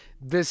X,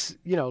 this,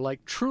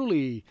 like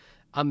truly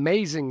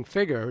amazing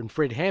figure in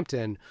Fred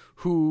Hampton,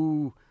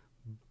 who,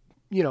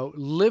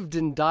 lived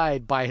and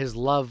died by his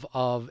love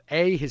of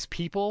his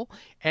people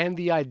and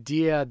the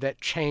idea that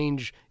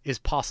change is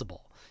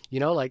possible.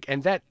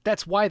 And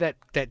that's why that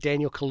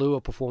Daniel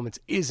Kaluuya performance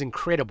is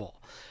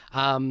incredible.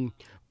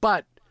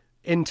 But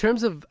in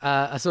terms of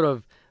a sort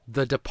of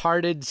the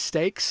Departed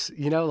stakes,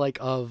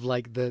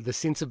 the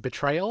sense of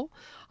betrayal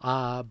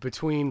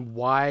between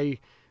why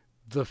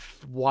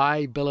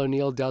Bill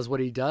O'Neill does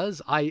what he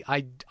does,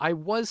 I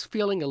was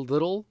feeling a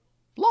little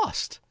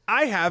lost.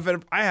 I have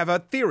a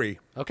theory.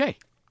 Okay.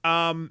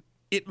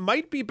 It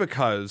might be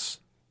because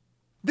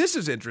this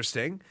is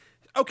interesting.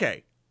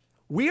 Okay,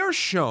 we are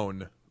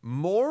shown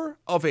more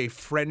of a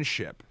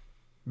friendship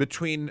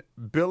between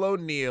Bill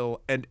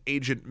O'Neill and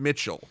Agent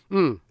Mitchell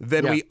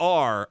than we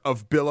are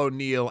of Bill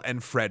O'Neill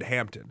and Fred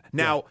Hampton.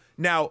 Now,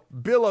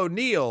 Bill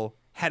O'Neill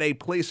had a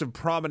place of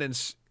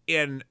prominence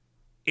in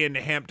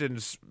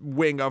Hampton's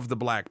wing of the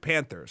Black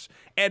Panthers,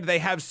 and they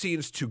have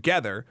scenes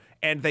together,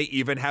 and they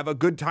even have a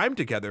good time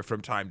together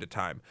from time to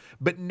time.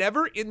 But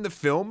never in the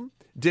film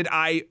did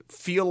I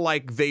feel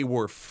like they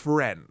were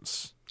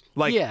friends.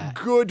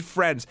 Good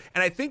friends.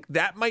 And I think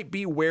that might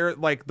be where,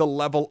 the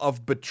level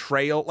of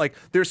betrayal,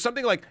 there's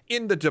something like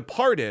in The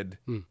Departed,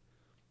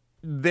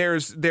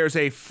 there's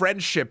a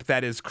friendship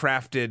that is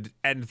crafted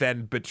and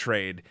then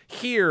betrayed.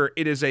 Here,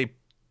 it is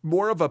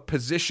more of a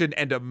position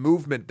and a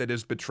movement that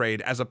is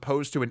betrayed as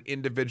opposed to an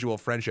individual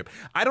friendship.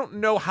 I don't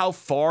know how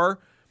far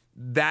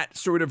that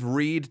sort of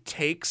read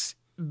takes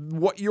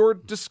what you're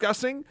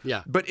discussing.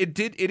 Yeah. But it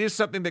is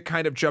something that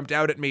kind of jumped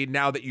out at me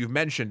now that you've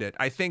mentioned it.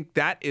 I think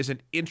that is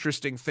an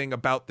interesting thing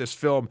about this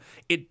film.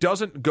 It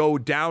doesn't go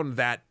down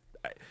that,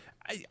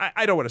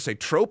 I don't want to say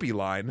tropey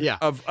line. Yeah.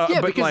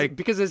 But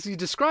because as you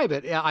describe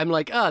it, I'm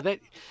like, that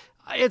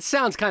it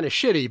sounds kind of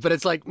shitty, but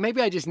it's like,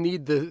 maybe I just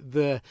need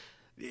the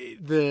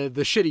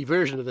shitty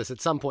version of this at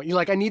some point.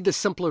 I need the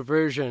simpler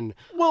version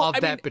of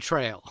that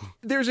betrayal.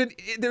 There's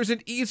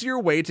an easier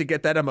way to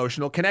get that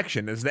emotional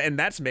connection, and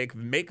that's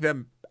make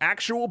them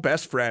actual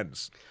best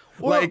friends.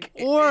 Or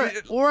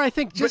I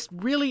think just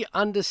really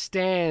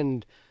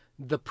understand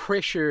the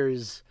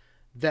pressures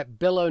that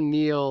Bill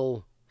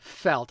O'Neill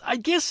felt. I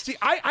guess. See,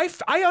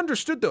 I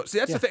understood those. See,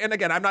 that's the thing. And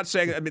again, I'm not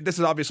saying, this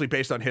is obviously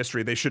based on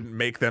history. They shouldn't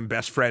make them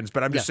best friends,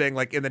 but I'm just saying,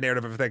 in the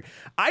narrative of everything,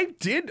 I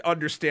did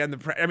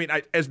understand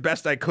as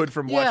best I could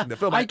from watching the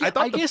film. I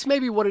guess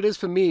maybe what it is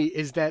for me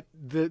is that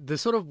the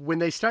sort of, when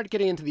they start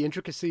getting into the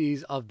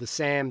intricacies of the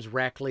Sams,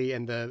 Rackley,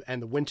 and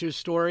the Winters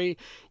story,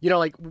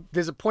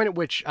 there's a point at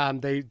which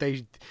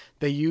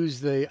they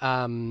use the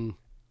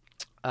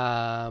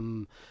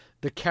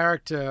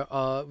character,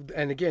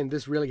 and again,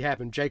 this really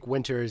happened, Jake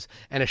Winters,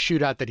 and a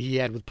shootout that he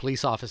had with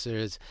police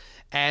officers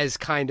as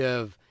kind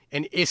of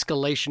an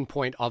escalation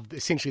point of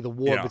essentially the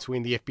war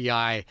between the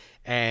FBI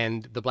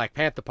and the Black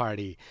Panther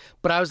Party.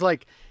 But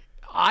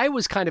I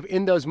was kind of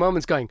in those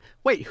moments going,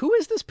 wait, who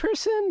is this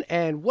person?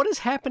 And what is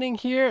happening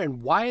here?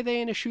 And why are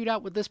they in a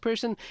shootout with this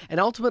person? And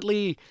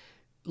ultimately,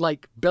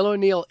 Bill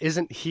O'Neill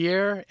isn't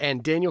here,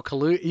 and Daniel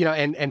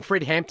Kaluuya, and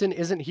Fred Hampton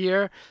isn't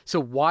here. So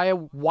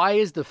why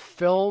is the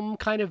film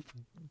kind of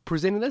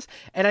presenting this?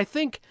 And I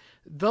think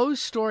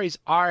those stories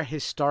are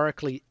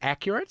historically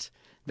accurate.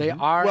 They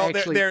are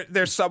actually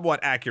they're somewhat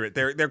accurate.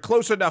 They're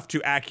close enough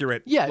to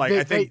accurate. Yeah,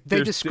 I think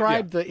they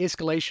describe the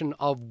escalation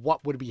of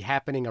what would be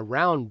happening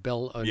around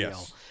Bill O'Neill.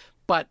 Yes.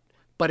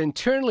 But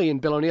internally in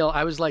Bill O'Neill,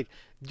 I was like,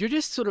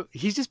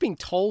 he's just being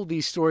told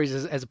these stories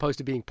as opposed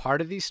to being part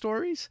of these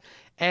stories.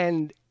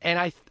 And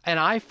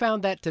I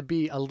found that to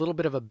be a little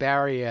bit of a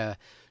barrier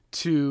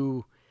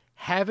to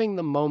having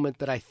the moment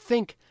that I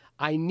think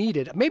I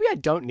needed. Maybe I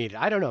don't need it.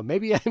 I don't know.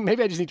 Maybe I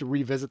just need to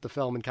revisit the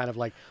film and kind of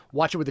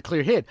watch it with a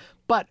clear head.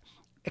 But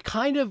it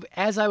kind of,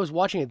 as I was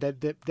watching it,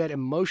 that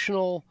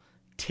emotional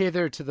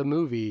tether to the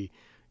movie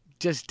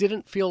just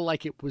didn't feel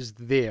like it was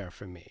there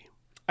for me.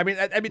 I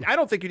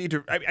don't think you need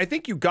to. I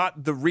think you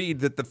got the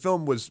read that the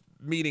film was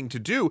meaning to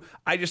do.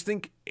 I just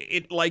think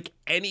it like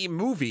any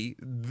movie,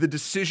 the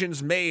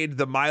decisions made,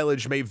 the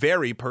mileage may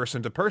vary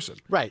person to person.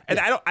 Right. And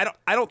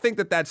I don't think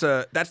that's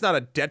not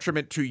a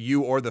detriment to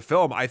you or the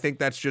film. I think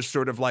that's just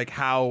sort of like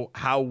how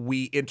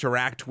we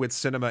interact with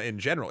cinema in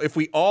general. If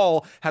we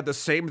all had the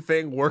same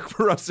thing work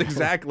for us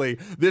exactly,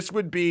 this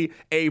would be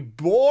a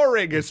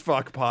boring as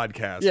fuck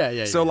podcast.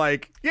 Yeah. So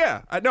like,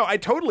 yeah, I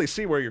totally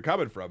see where you're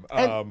coming from.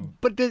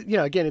 But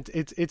again,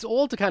 it's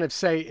all to kind of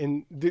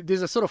say,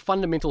 there's a sort of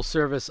fundamental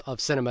service of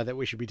cinema that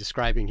we should be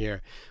describing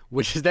here,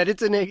 which is that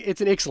it's an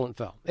excellent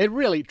film. It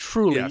really,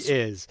 truly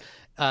is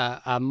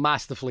a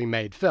masterfully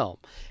made film,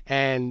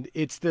 and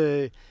it's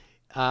that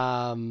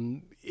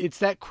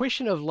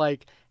question of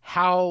like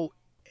how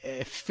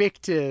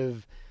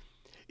effective.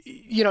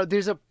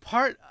 There's a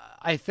part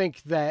I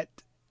think that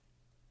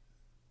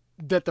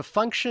the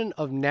function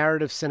of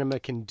narrative cinema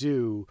can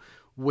do,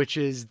 which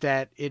is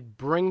that it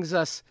brings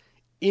us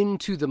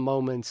into the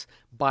moments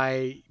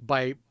by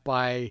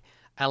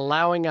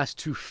allowing us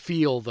to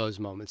feel those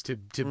moments, to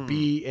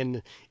be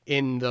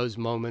in those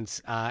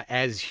moments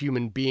as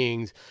human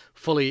beings,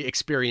 fully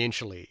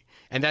experientially.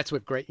 And that's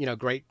what great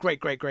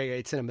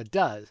cinema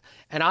does.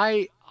 And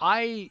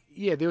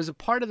there was a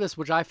part of this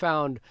which I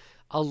found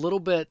a little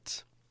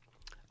bit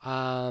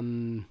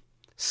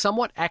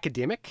somewhat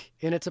academic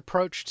in its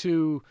approach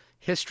to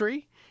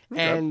history.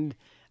 Okay. And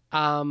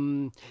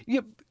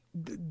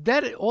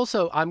that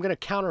also, I'm going to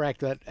counteract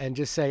that and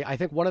just say, I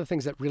think one of the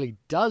things that really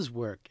does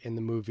work in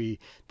the movie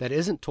that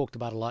isn't talked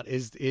about a lot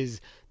is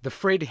the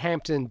Fred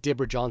Hampton,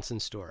 Deborah Johnson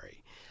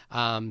story.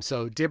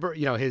 So Deborah,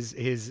 his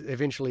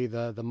eventually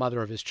the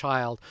mother of his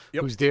child,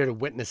 who's there to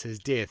witness his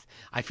death.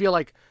 I feel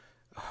like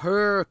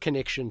her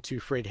connection to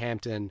Fred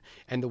Hampton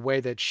and the way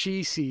that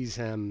she sees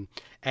him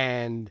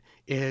and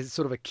is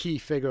sort of a key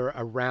figure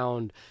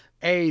around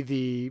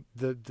the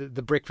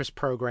breakfast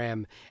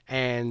program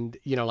and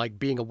like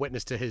being a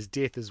witness to his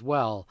death as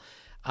well,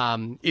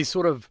 is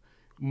sort of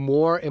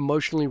more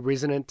emotionally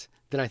resonant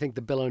than I think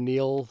the Bill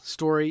O'Neill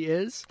story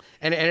is,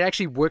 and it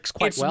actually works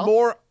quite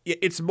well.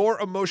 It's more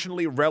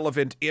emotionally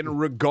relevant in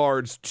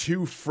regards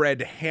to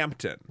Fred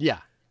Hampton. Yeah.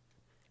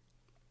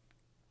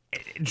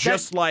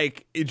 Just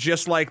like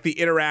the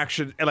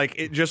interaction,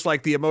 just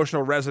like the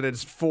emotional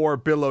resonance for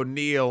Bill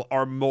O'Neill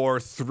are more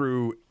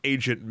through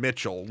Agent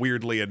Mitchell,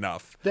 weirdly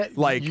enough.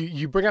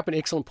 You bring up an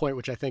excellent point,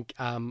 which I think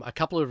a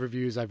couple of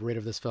reviews I've read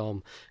of this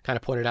film kind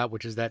of pointed out,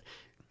 which is that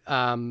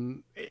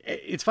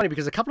it's funny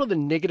because a couple of the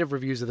negative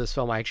reviews of this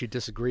film I actually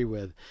disagree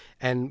with.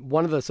 And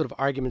one of the sort of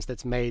arguments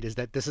that's made is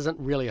that this isn't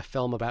really a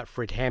film about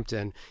Fred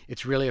Hampton.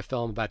 It's really a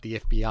film about the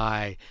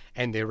FBI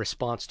and their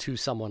response to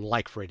someone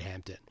like Fred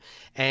Hampton.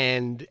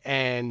 And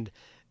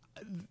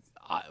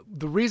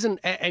the reason,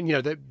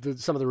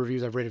 some of the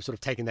reviews I've read have sort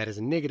of taken that as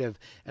a negative,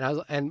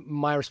 and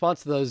my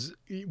response to those,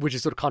 which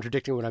is sort of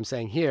contradicting what I'm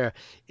saying here,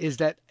 is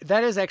that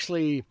is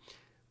actually,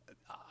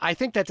 I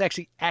think that's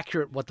actually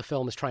accurate. What the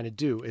film is trying to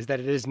do is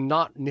that it is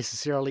not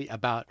necessarily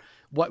about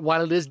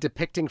while it is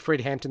depicting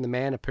Fred Hampton the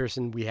man, a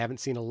person we haven't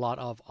seen a lot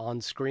of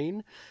on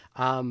screen,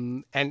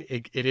 and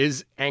it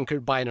is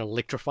anchored by an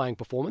electrifying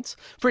performance.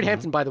 Fred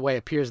Hampton, by the way,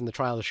 appears in the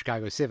Trial of the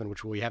Chicago 7,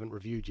 which we haven't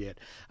reviewed yet,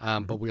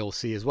 but we'll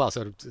see as well.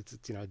 So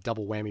it's a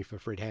double whammy for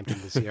Fred Hampton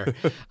this year.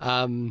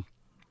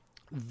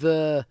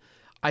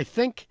 I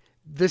think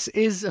this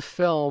is a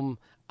film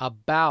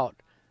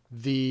about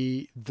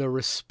the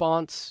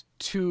response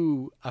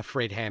to a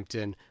Fred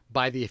Hampton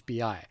by the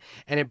FBI.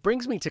 And it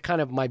brings me to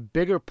kind of my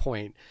bigger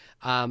point,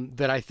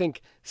 that I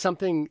think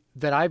something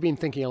that I've been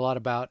thinking a lot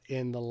about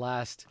in the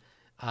last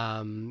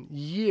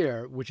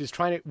year, which is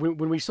trying to,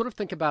 when we sort of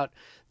think about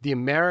the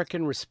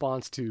American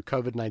response to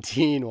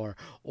COVID-19 or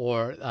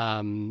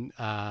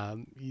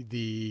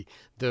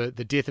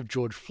the death of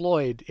George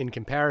Floyd in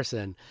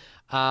comparison,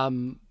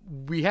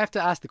 we have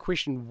to ask the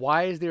question,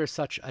 why is there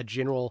such a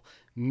general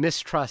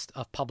mistrust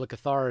of public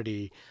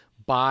authority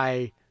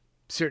by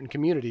certain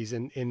communities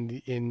in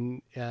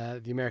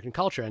the American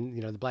culture, and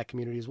the Black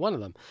community is one of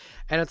them.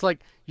 And it's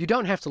like, you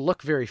don't have to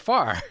look very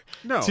far.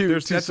 No,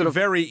 that's a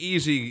very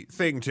easy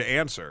thing to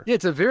answer. Yeah,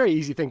 it's a very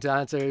easy thing to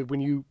answer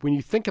when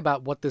you think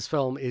about what this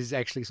film is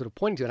actually sort of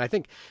pointing to. And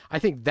I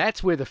think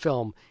that's where the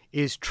film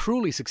is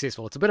truly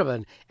successful. It's a bit of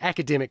an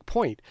academic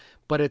point,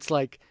 but it's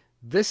like,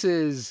 this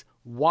is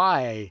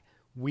why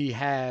we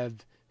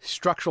have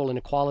structural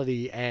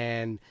inequality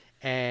and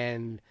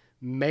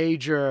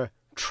major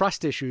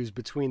trust issues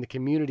between the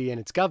community and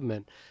its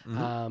government,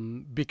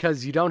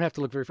 because you don't have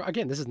to look very far.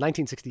 Again, this is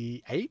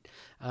 1968,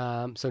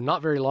 so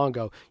not very long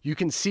ago. You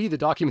can see the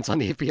documents on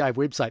the FBI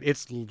website.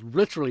 It's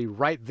literally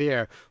right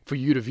there for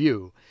you to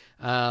view.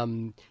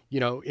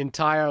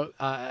 Entire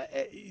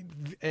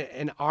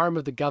an arm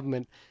of the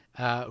government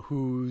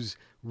whose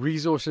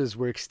resources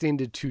were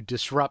extended to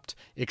disrupt,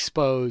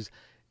 expose,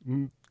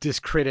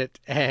 discredit,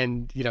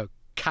 and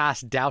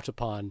cast doubt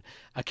upon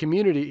a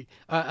community,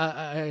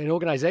 an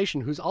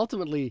organization who's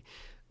ultimately,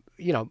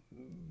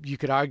 you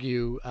could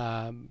argue,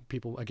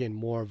 people, again,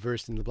 more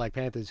versed in the Black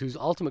Panthers, whose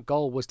ultimate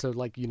goal was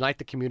to unite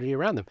the community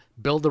around them,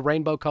 build the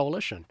Rainbow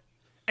Coalition.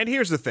 And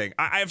here's the thing.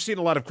 I've seen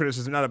a lot of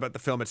criticism, not about the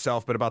film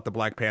itself, but about the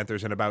Black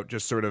Panthers and about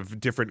just sort of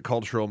different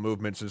cultural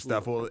movements and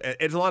stuff. Well,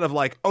 it's a lot of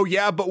like, oh,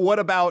 yeah, but what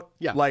about,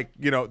 like,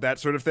 you know, that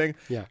sort of thing.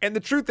 Yeah. And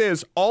the truth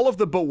is, all of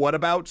the but what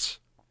abouts,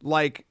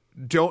 like,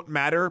 don't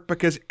matter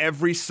because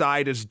every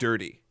side is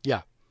dirty.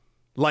 Yeah.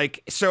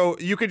 Like, so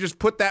you could just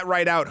put that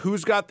right out.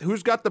 Who's got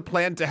the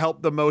plan to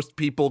help the most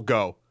people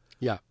go?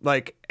 Yeah.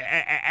 Like,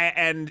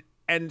 and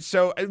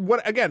so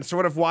what, again,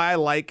 sort of why I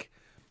like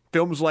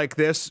films like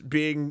this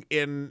being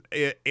in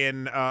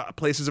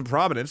places of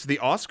prominence, the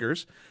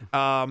Oscars,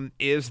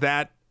 is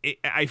that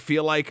I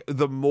feel like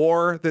the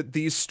more that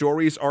these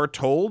stories are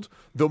told,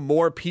 the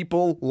more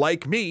people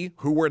like me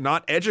who were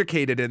not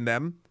educated in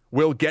them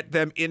will get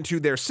them into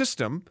their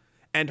system.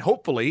 And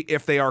hopefully,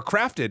 if they are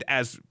crafted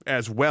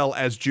as well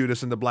as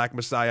Judas and the Black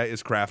Messiah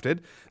is crafted,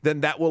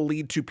 then that will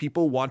lead to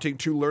people wanting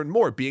to learn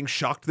more, being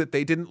shocked that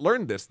they didn't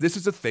learn this. This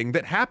is a thing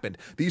that happened.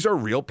 These are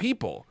real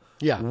people.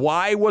 Yeah.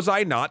 Why was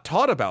I not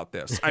taught about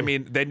this? I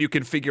mean, then you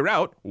can figure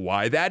out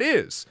why that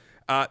is.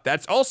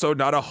 That's also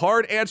not a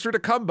hard answer to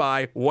come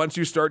by once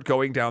you start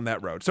going down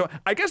that road. So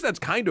I guess that's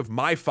kind of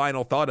my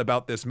final thought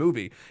about this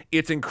movie.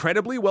 It's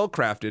incredibly well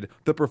crafted.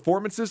 The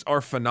performances are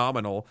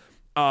phenomenal.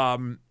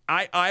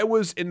 I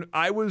was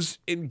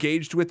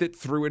engaged with it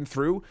through and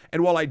through.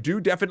 And while I do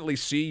definitely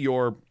see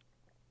your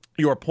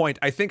point,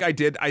 I think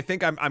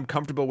I'm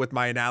comfortable with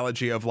my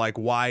analogy of like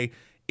why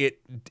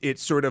it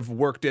sort of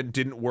worked and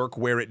didn't work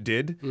where it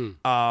did.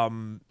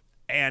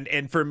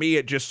 And for me,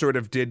 it just sort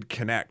of did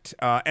connect.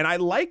 And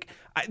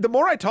the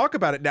more I talk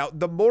about it now,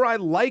 the more I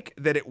like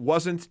that it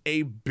wasn't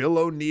a Bill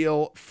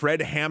O'Neill,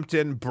 Fred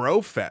Hampton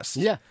bro fest.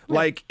 Yeah.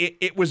 Like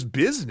it was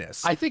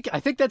business. I think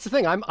that's the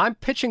thing. I'm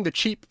pitching the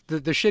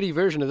shitty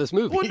version of this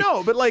movie. Well,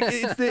 no, but like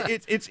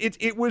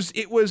it was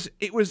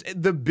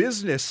the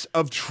business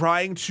of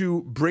trying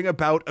to bring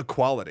about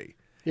equality.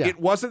 Yeah.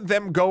 It wasn't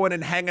them going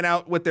and hanging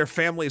out with their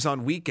families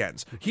on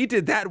weekends. He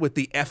did that with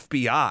the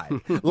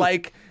FBI.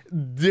 Like,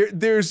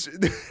 there's,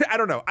 I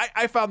don't know.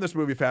 I found this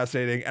movie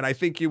fascinating, and I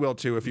think you will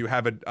too if you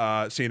haven't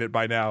seen it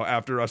by now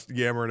after us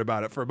yammering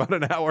about it for about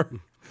an hour.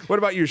 What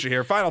about you,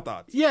 Shahir? Final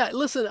thoughts? Yeah,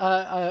 listen,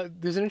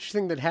 there's an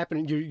interesting thing that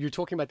happened. You're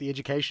talking about the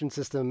education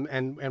system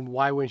and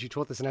why weren't you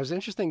taught this? And it was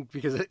interesting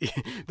because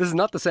this is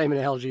not the same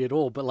analogy at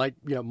all, but like,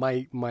 you know,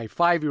 my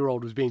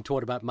 5-year-old was being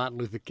taught about Martin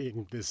Luther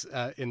King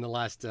in the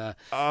last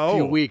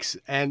few weeks.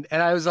 And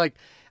I was like,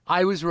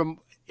 I was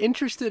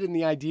interested in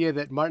the idea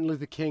that Martin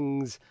Luther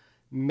King's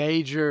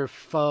major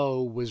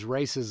foe was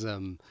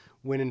racism,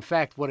 when in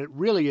fact what it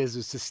really is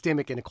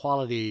systemic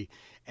inequality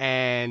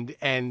and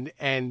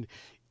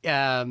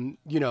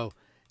you know,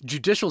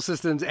 judicial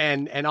systems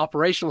and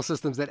operational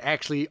systems that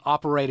actually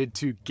operated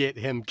to get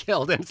him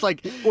killed. And it's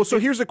like, well, so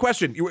here's the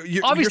question.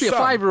 Obviously a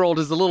 5-year-old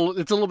is a little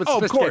bit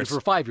sophisticated for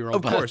a 5-year-old.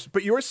 Of course.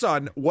 But your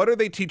son, what are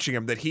they teaching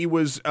him? That he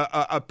was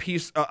a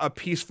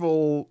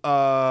peaceful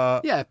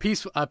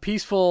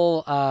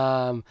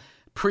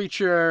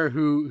preacher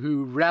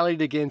who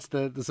rallied against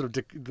the sort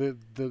of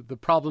the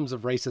problems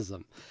of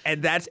racism.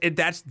 And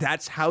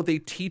that's how they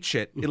teach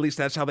it. At least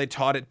that's how they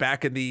taught it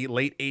back in the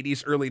late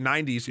 80s, early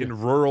 90s in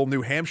rural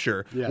New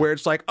Hampshire, where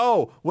it's like,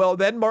 oh, well,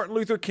 then Martin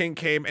Luther King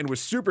came and was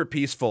super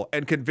peaceful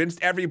and convinced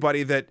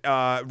everybody that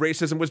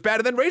racism was bad,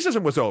 and then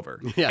racism was over.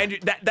 Yeah. And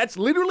that's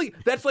literally,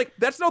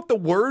 that's not the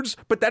words,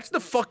 but that's the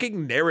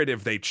fucking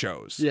narrative they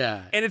chose.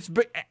 Yeah. And it's,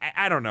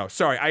 I don't know.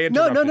 Sorry, I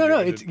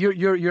interrupted you.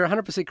 No. You're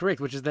 100% correct,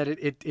 which is that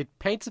it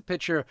paints a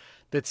picture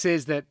that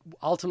says that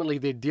ultimately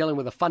they're dealing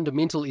with a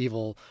fundamental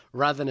evil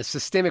rather than a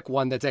systemic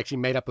one that's actually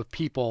made up of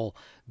people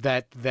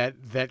that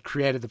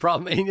created the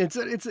problem. I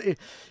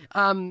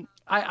mean,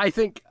 I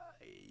think,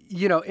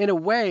 you know, in a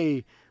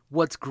way,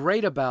 what's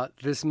great about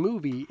this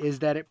movie is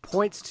that it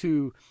points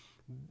to,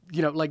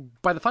 you know, like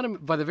by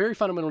the very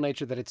fundamental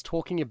nature that it's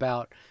talking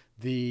about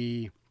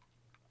the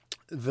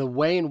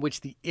way in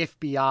which the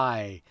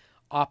FBI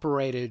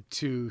operated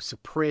to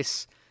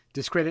suppress,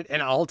 discredit,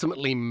 and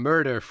ultimately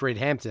murder Fred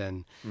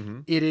Hampton.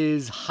 Mm-hmm. It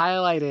is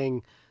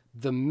highlighting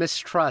the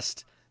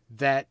mistrust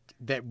that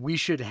we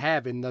should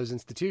have in those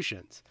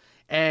institutions.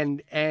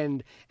 And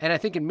I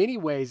think in many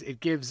ways it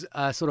gives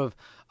a sort of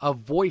a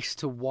voice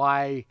to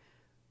why,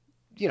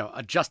 you know,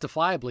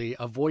 justifiably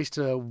a voice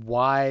to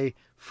why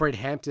Fred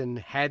Hampton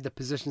had the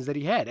positions that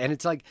he had. And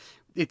it's like,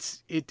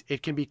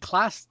 it can be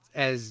classed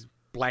as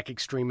black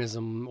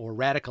extremism or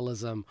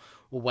radicalism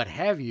or what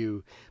have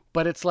you,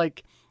 but it's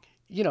like,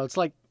 you know, it's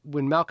like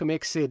when Malcolm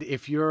X said,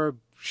 if you're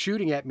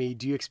shooting at me,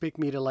 do you expect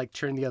me to like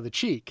turn the other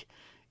cheek?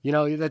 You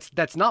know,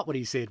 that's not what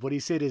he said. What he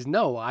said is,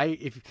 no,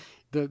 if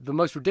the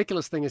most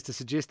ridiculous thing is to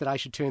suggest that I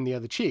should turn the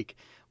other cheek.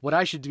 What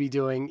I should be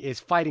doing is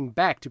fighting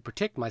back to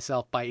protect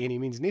myself by any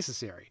means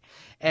necessary.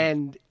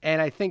 And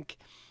I think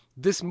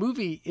this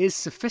movie is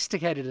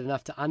sophisticated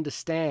enough to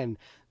understand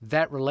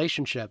that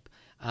relationship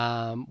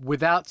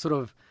without sort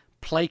of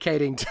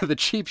placating to the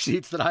cheap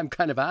sheets that I'm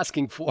kind of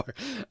asking for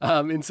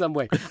in some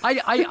way.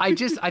 I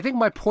think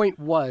my point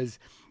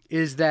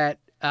is that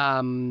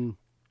I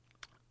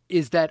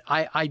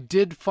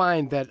did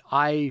find that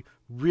I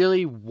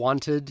really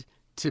wanted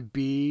to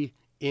be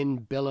in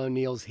Bill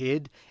O'Neill's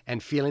head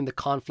and feeling the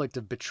conflict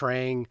of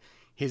betraying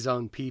his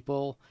own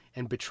people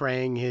and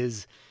betraying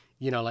his,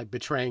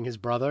 betraying his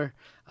brother.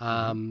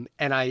 And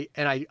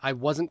I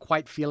wasn't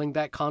quite feeling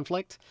that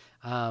conflict.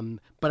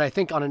 But I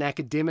think on an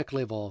academic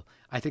level,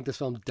 I think this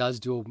film does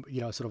do,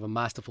 sort of a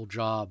masterful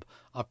job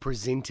of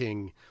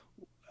presenting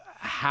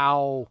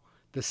how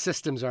the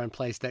systems are in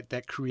place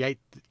that create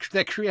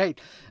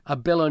a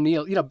Bill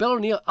O'Neill. Bill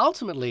O'Neill,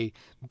 ultimately,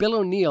 Bill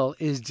O'Neill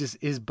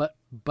is but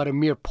a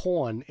mere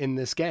pawn in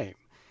this game.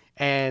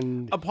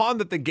 And a pawn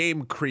that the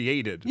game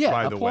created, by the way.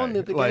 Yeah, a pawn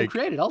that the game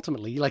created,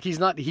 ultimately. Like, he's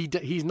not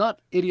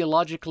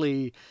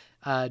ideologically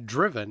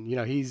driven.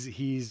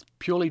 He's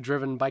purely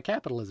driven by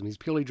capitalism. He's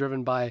purely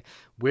driven by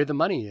where the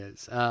money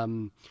is.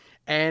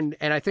 And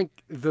I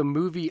think the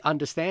movie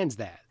understands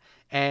that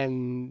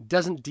and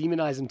doesn't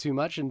demonize him too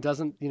much and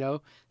doesn't,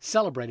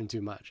 celebrate him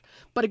too much.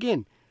 But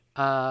again,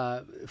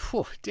 Daniel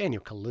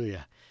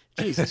Kaluuya,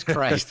 Jesus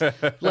Christ.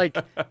 Like,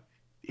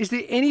 is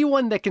there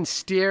anyone that can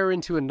stare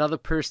into another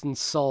person's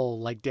soul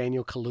like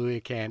Daniel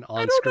Kaluuya can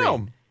on screen? I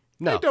don't know.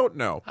 No. I don't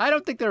know. I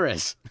don't think there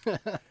is.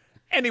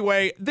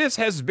 Anyway, this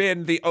has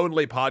been the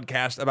only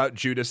podcast about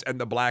Judas and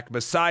the Black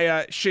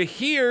Messiah.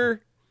 Shahir,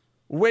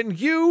 when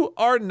you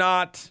are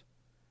not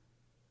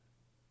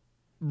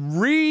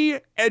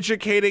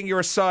re-educating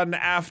your son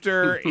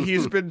after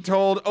he's been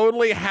told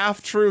only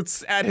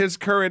half-truths at his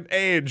current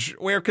age,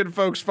 where can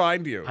folks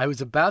find you? I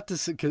was about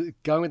to,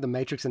 going with the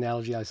Matrix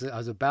analogy, I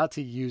was about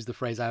to use the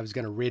phrase I was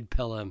going to red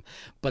pill him,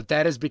 but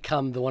that has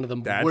become one of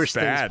the worst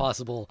things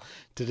possible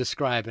to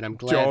describe, and I'm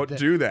glad. Don't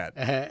do that.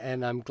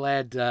 And I'm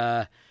glad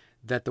that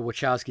the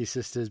Wachowski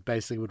sisters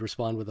basically would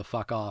respond with a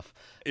fuck off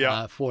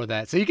for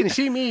that. So you can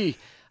see me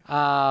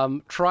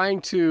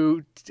trying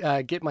to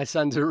get my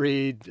son to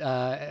read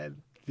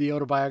the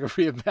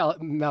autobiography of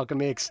Malcolm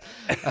X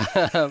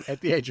at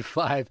the age of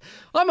 5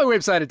 on my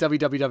website at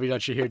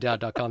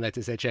www.shahirdaud.com. That's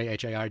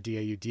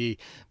SHAHARDAUD.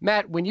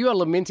 Matt, when you are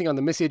lamenting on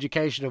the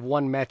miseducation of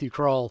one Matthew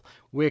Kroll,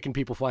 where can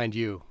people find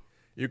you?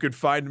 You can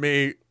find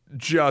me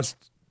just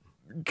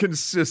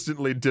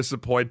consistently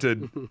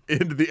disappointed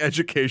in the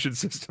education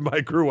system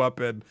I grew up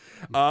in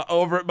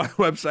over at my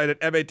website at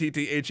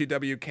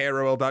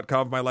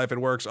matthewkrol.com. My life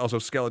and works. Also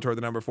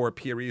Skeletor 4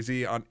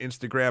 Pierisi on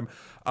Instagram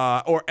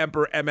or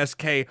Emperor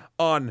MSK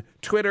on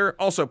Twitter.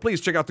 Also, please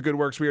check out the good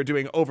works we are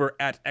doing over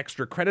at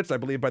Extra Credits. I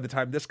believe by the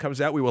time this comes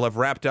out, we will have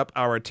wrapped up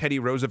our Teddy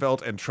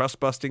Roosevelt and trust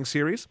busting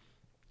series.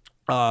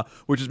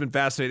 Which has been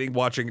fascinating,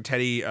 watching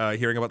Teddy,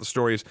 hearing about the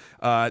stories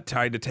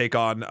trying to take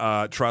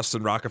on trusts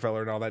and Rockefeller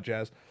and all that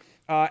jazz.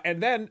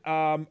 And then,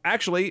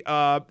 thematically,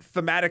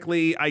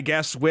 I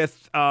guess,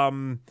 with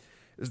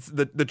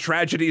the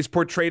tragedies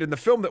portrayed in the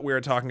film that we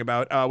were talking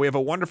about, we have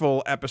a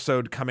wonderful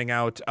episode coming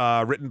out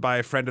written by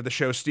a friend of the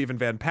show, Stephen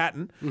Van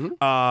Patten,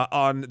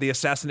 on the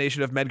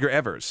assassination of Medgar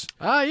Evers.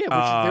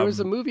 There was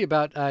a movie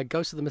about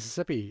Ghost of the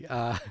Mississippi,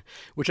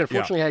 which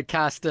unfortunately had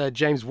cast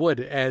James Wood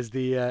as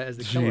the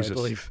killer, I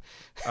believe.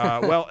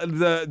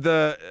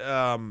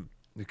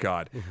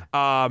 God.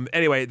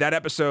 Anyway, that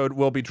episode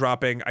will be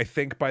dropping, I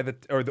think,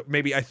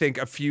 maybe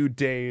a few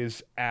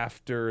days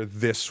after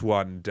this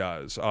one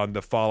does, on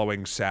the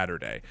following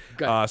Saturday.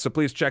 So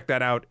please check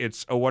that out.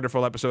 It's a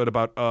wonderful episode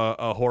about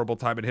a horrible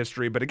time in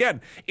history. But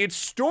again, it's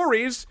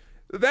stories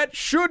that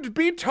should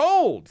be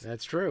told.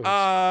 That's true.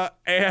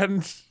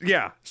 And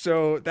yeah,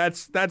 so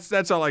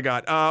that's all I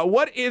got.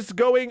 What is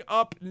going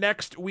up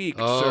next week,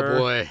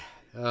 sir?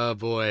 Oh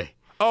boy.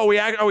 Are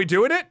we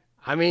doing it?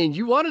 I mean,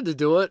 you wanted to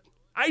do it.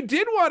 I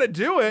did want to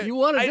do it. You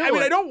want to do it. I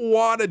mean, I don't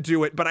want to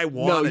do it, but I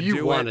want to do it. No,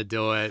 you want to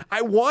do it.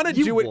 I want to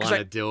do it. You want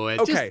to do it.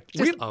 Okay,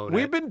 just own it.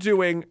 We've been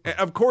doing,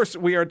 of course,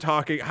 we are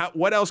talking,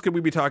 what else could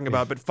we be talking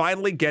about, but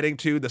finally getting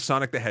to the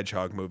Sonic the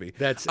Hedgehog movie.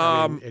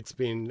 It's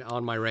been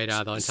on my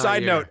radar the entire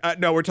Side year. note,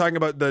 no, we're talking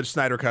about the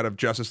Snyder Cut of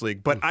Justice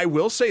League, but I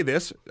will say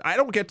this, I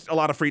don't get a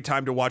lot of free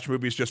time to watch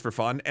movies just for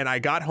fun, and I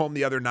got home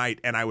the other night,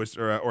 and I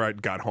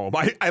got home.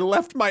 I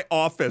left my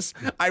office.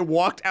 I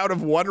walked out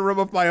of one room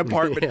of my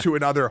apartment to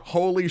another.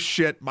 Holy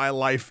shit, my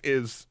life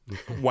is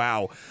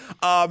wow.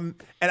 And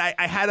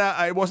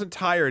I wasn't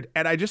tired,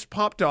 and I just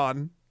popped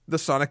on the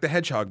Sonic the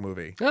Hedgehog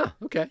movie. Oh,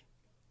 okay.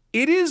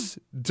 It is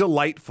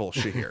delightful,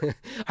 Shahir.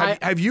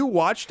 Have you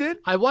watched it?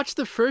 I watched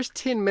the first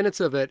 10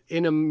 minutes of it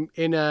in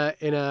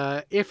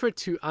a effort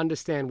to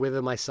understand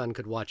whether my son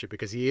could watch it,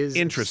 because he is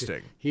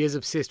interesting. He is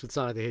obsessed with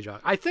Sonic the Hedgehog.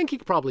 I think he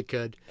probably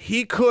could.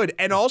 He could,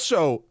 and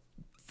also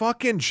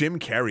fucking Jim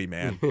Carrey,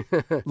 man.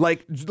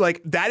 like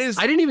that is.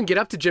 I didn't even get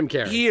up to Jim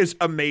Carrey. He is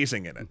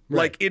amazing in it. Right.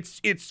 Like it's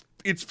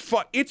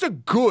fun. It's a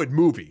good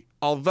movie,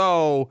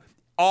 although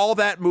all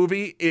that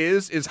movie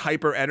is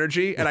hyper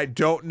energy, and I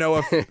don't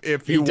know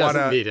if you want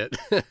to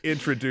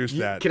introduce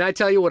that. Can I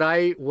tell you what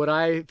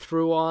I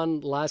threw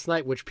on last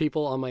night, which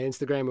people on my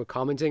Instagram were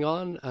commenting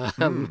on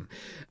in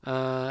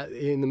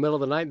the middle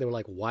of the night? They were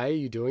like, "Why are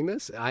you doing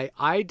this?"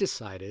 I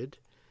decided,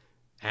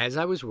 as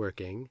I was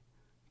working,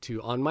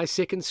 to, on my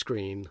second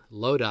screen,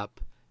 load up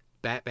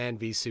Batman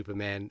v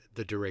Superman,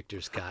 the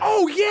director's cut.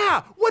 Oh,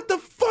 yeah! What the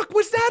fuck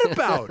was that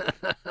about?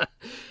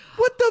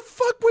 What the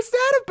fuck was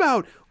that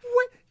about?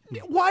 What?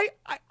 Why?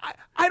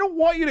 I don't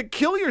want you to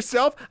kill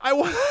yourself.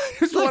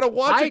 Just want to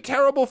watch a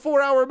terrible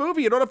 4-hour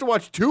movie. You don't have to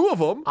watch 2 of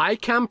them. I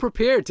come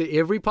prepared to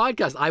every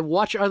podcast. I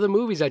watch other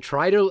movies. I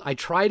try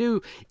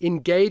to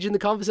engage in the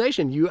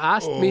conversation. You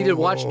asked me to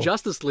watch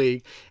Justice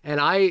League, and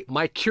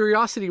my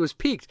curiosity was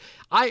piqued.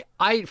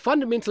 I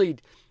fundamentally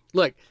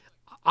look.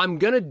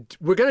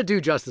 We're gonna do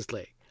Justice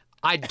League.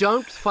 I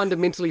don't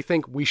fundamentally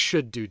think we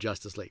should do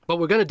Justice League, but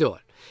we're gonna do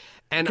it.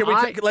 And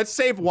let's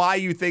save why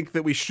you think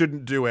that we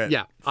shouldn't do it.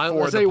 Yeah,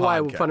 I'll say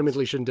why we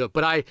fundamentally shouldn't do it.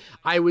 But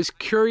I was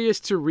curious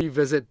to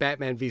revisit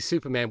Batman v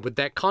Superman with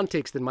that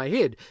context in my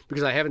head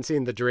because I haven't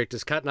seen the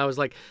director's cut, and I was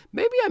like,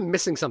 maybe I'm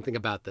missing something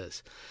about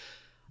this.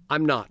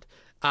 I'm not.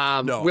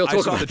 No, we'll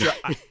talk about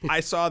I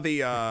saw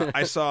the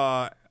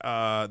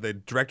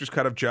director's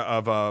cut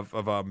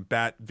of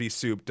Bat v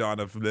Soup Dawn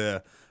of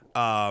the.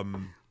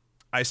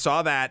 I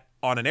saw that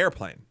on an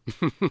airplane,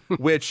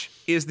 which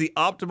is the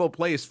optimal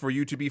place for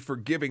you to be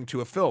forgiving to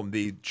a film.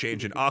 The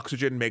change in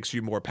oxygen makes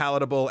you more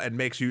palatable and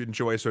makes you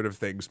enjoy sort of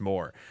things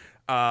more.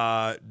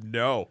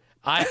 No.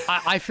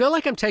 I feel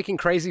like I'm taking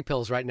crazy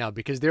pills right now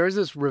because there is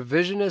this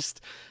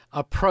revisionist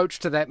approach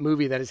to that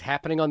movie that is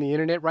happening on the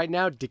internet right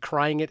now,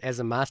 decrying it as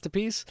a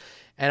masterpiece.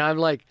 And I'm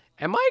like,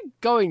 am I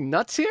going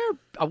nuts here?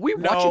 Are we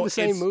watching the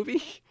same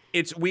movie?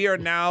 We are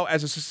now,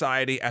 as a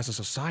society,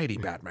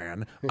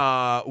 Batman,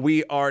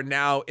 we are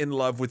now in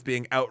love with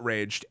being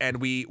outraged, and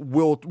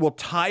we'll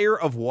tire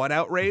of one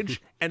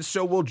outrage, and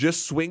so we'll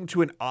just swing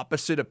to an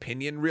opposite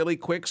opinion really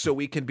quick so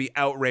we can be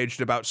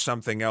outraged about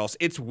something else.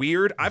 It's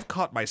weird. I've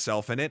caught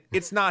myself in it.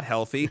 It's not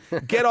healthy.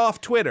 Get off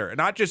Twitter.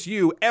 Not just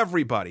you,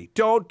 everybody.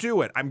 Don't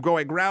do it. I'm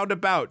going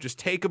roundabout. Just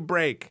take a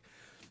break.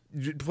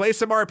 Play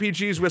some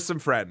RPGs with some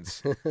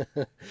friends.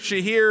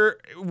 Shahir,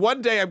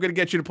 one day I'm going to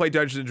get you to play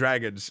Dungeons and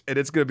Dragons, and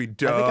it's going to be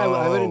dope. I think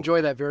I would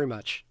enjoy that very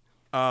much.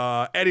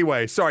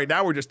 Anyway, sorry,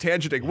 now we're just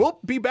tangenting. We'll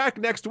be back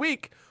next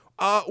week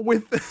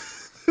with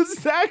the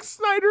Zack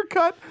Snyder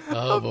cut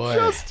of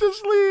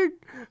Justice League.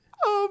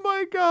 Oh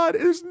my God,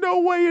 there's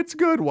no way it's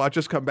good. Watch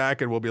us come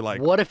back and we'll be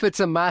like, what if it's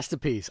a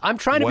masterpiece? I'm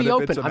trying to be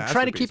open. I'm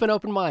trying to keep an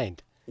open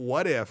mind.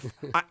 What if?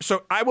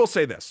 So I will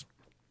say this.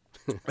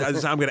 This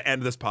is how I'm going to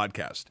end this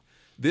podcast.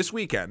 This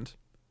weekend,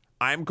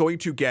 I'm going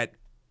to get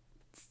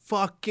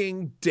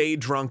fucking day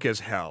drunk as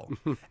hell.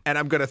 And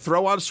I'm going to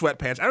throw on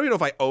sweatpants. I don't even know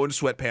if I own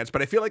sweatpants,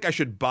 but I feel like I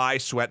should buy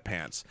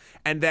sweatpants.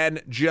 And then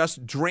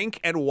just drink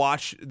and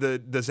watch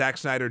the Zack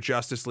Snyder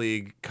Justice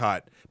League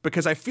cut.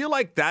 Because I feel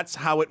like that's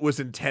how it was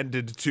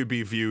intended to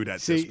be viewed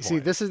at this point. See,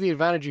 this is the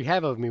advantage you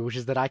have of me, which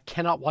is that I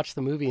cannot watch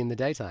the movie in the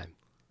daytime.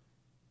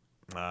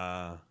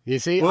 You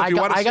see, well,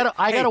 I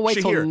gotta wait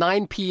till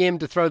 9 p.m.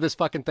 to throw this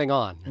fucking thing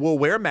on. We'll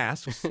wear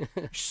masks,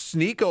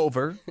 sneak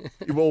over.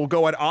 We'll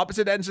go on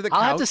opposite ends of the couch.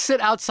 I'll have to sit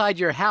outside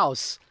your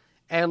house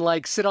and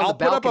sit on the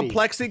balcony. I'll put up a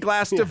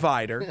plexiglass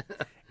divider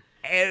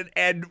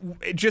and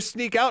just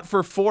sneak out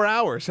for 4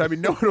 hours. I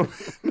mean, no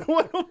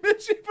one will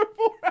miss you for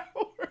 4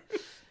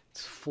 hours.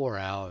 It's 4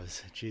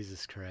 hours.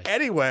 Jesus Christ.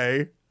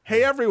 Anyway,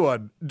 hey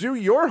everyone, do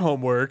your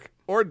homework.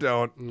 Or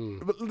don't.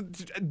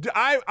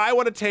 I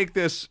want to take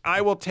this.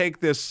 I will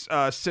take this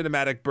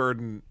cinematic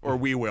burden, or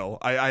we will.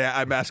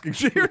 I'm asking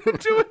Shahir to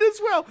do it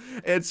as well,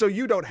 and so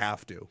you don't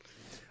have to.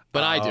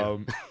 But I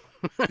do.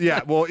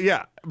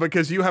 Yeah,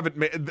 because you haven't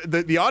made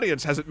the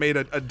audience hasn't made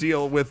a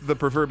deal with the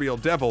proverbial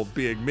devil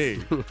being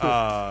me.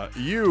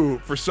 You,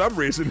 for some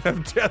reason,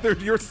 have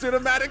tethered your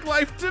cinematic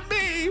life to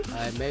me.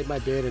 I made my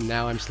bed, and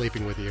now I'm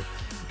sleeping with you.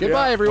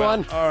 Goodbye,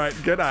 everyone. Well, all right.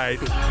 Good night.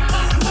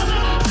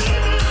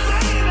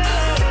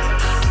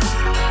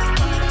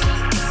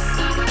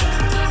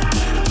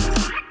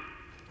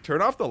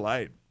 Turn off the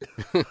light.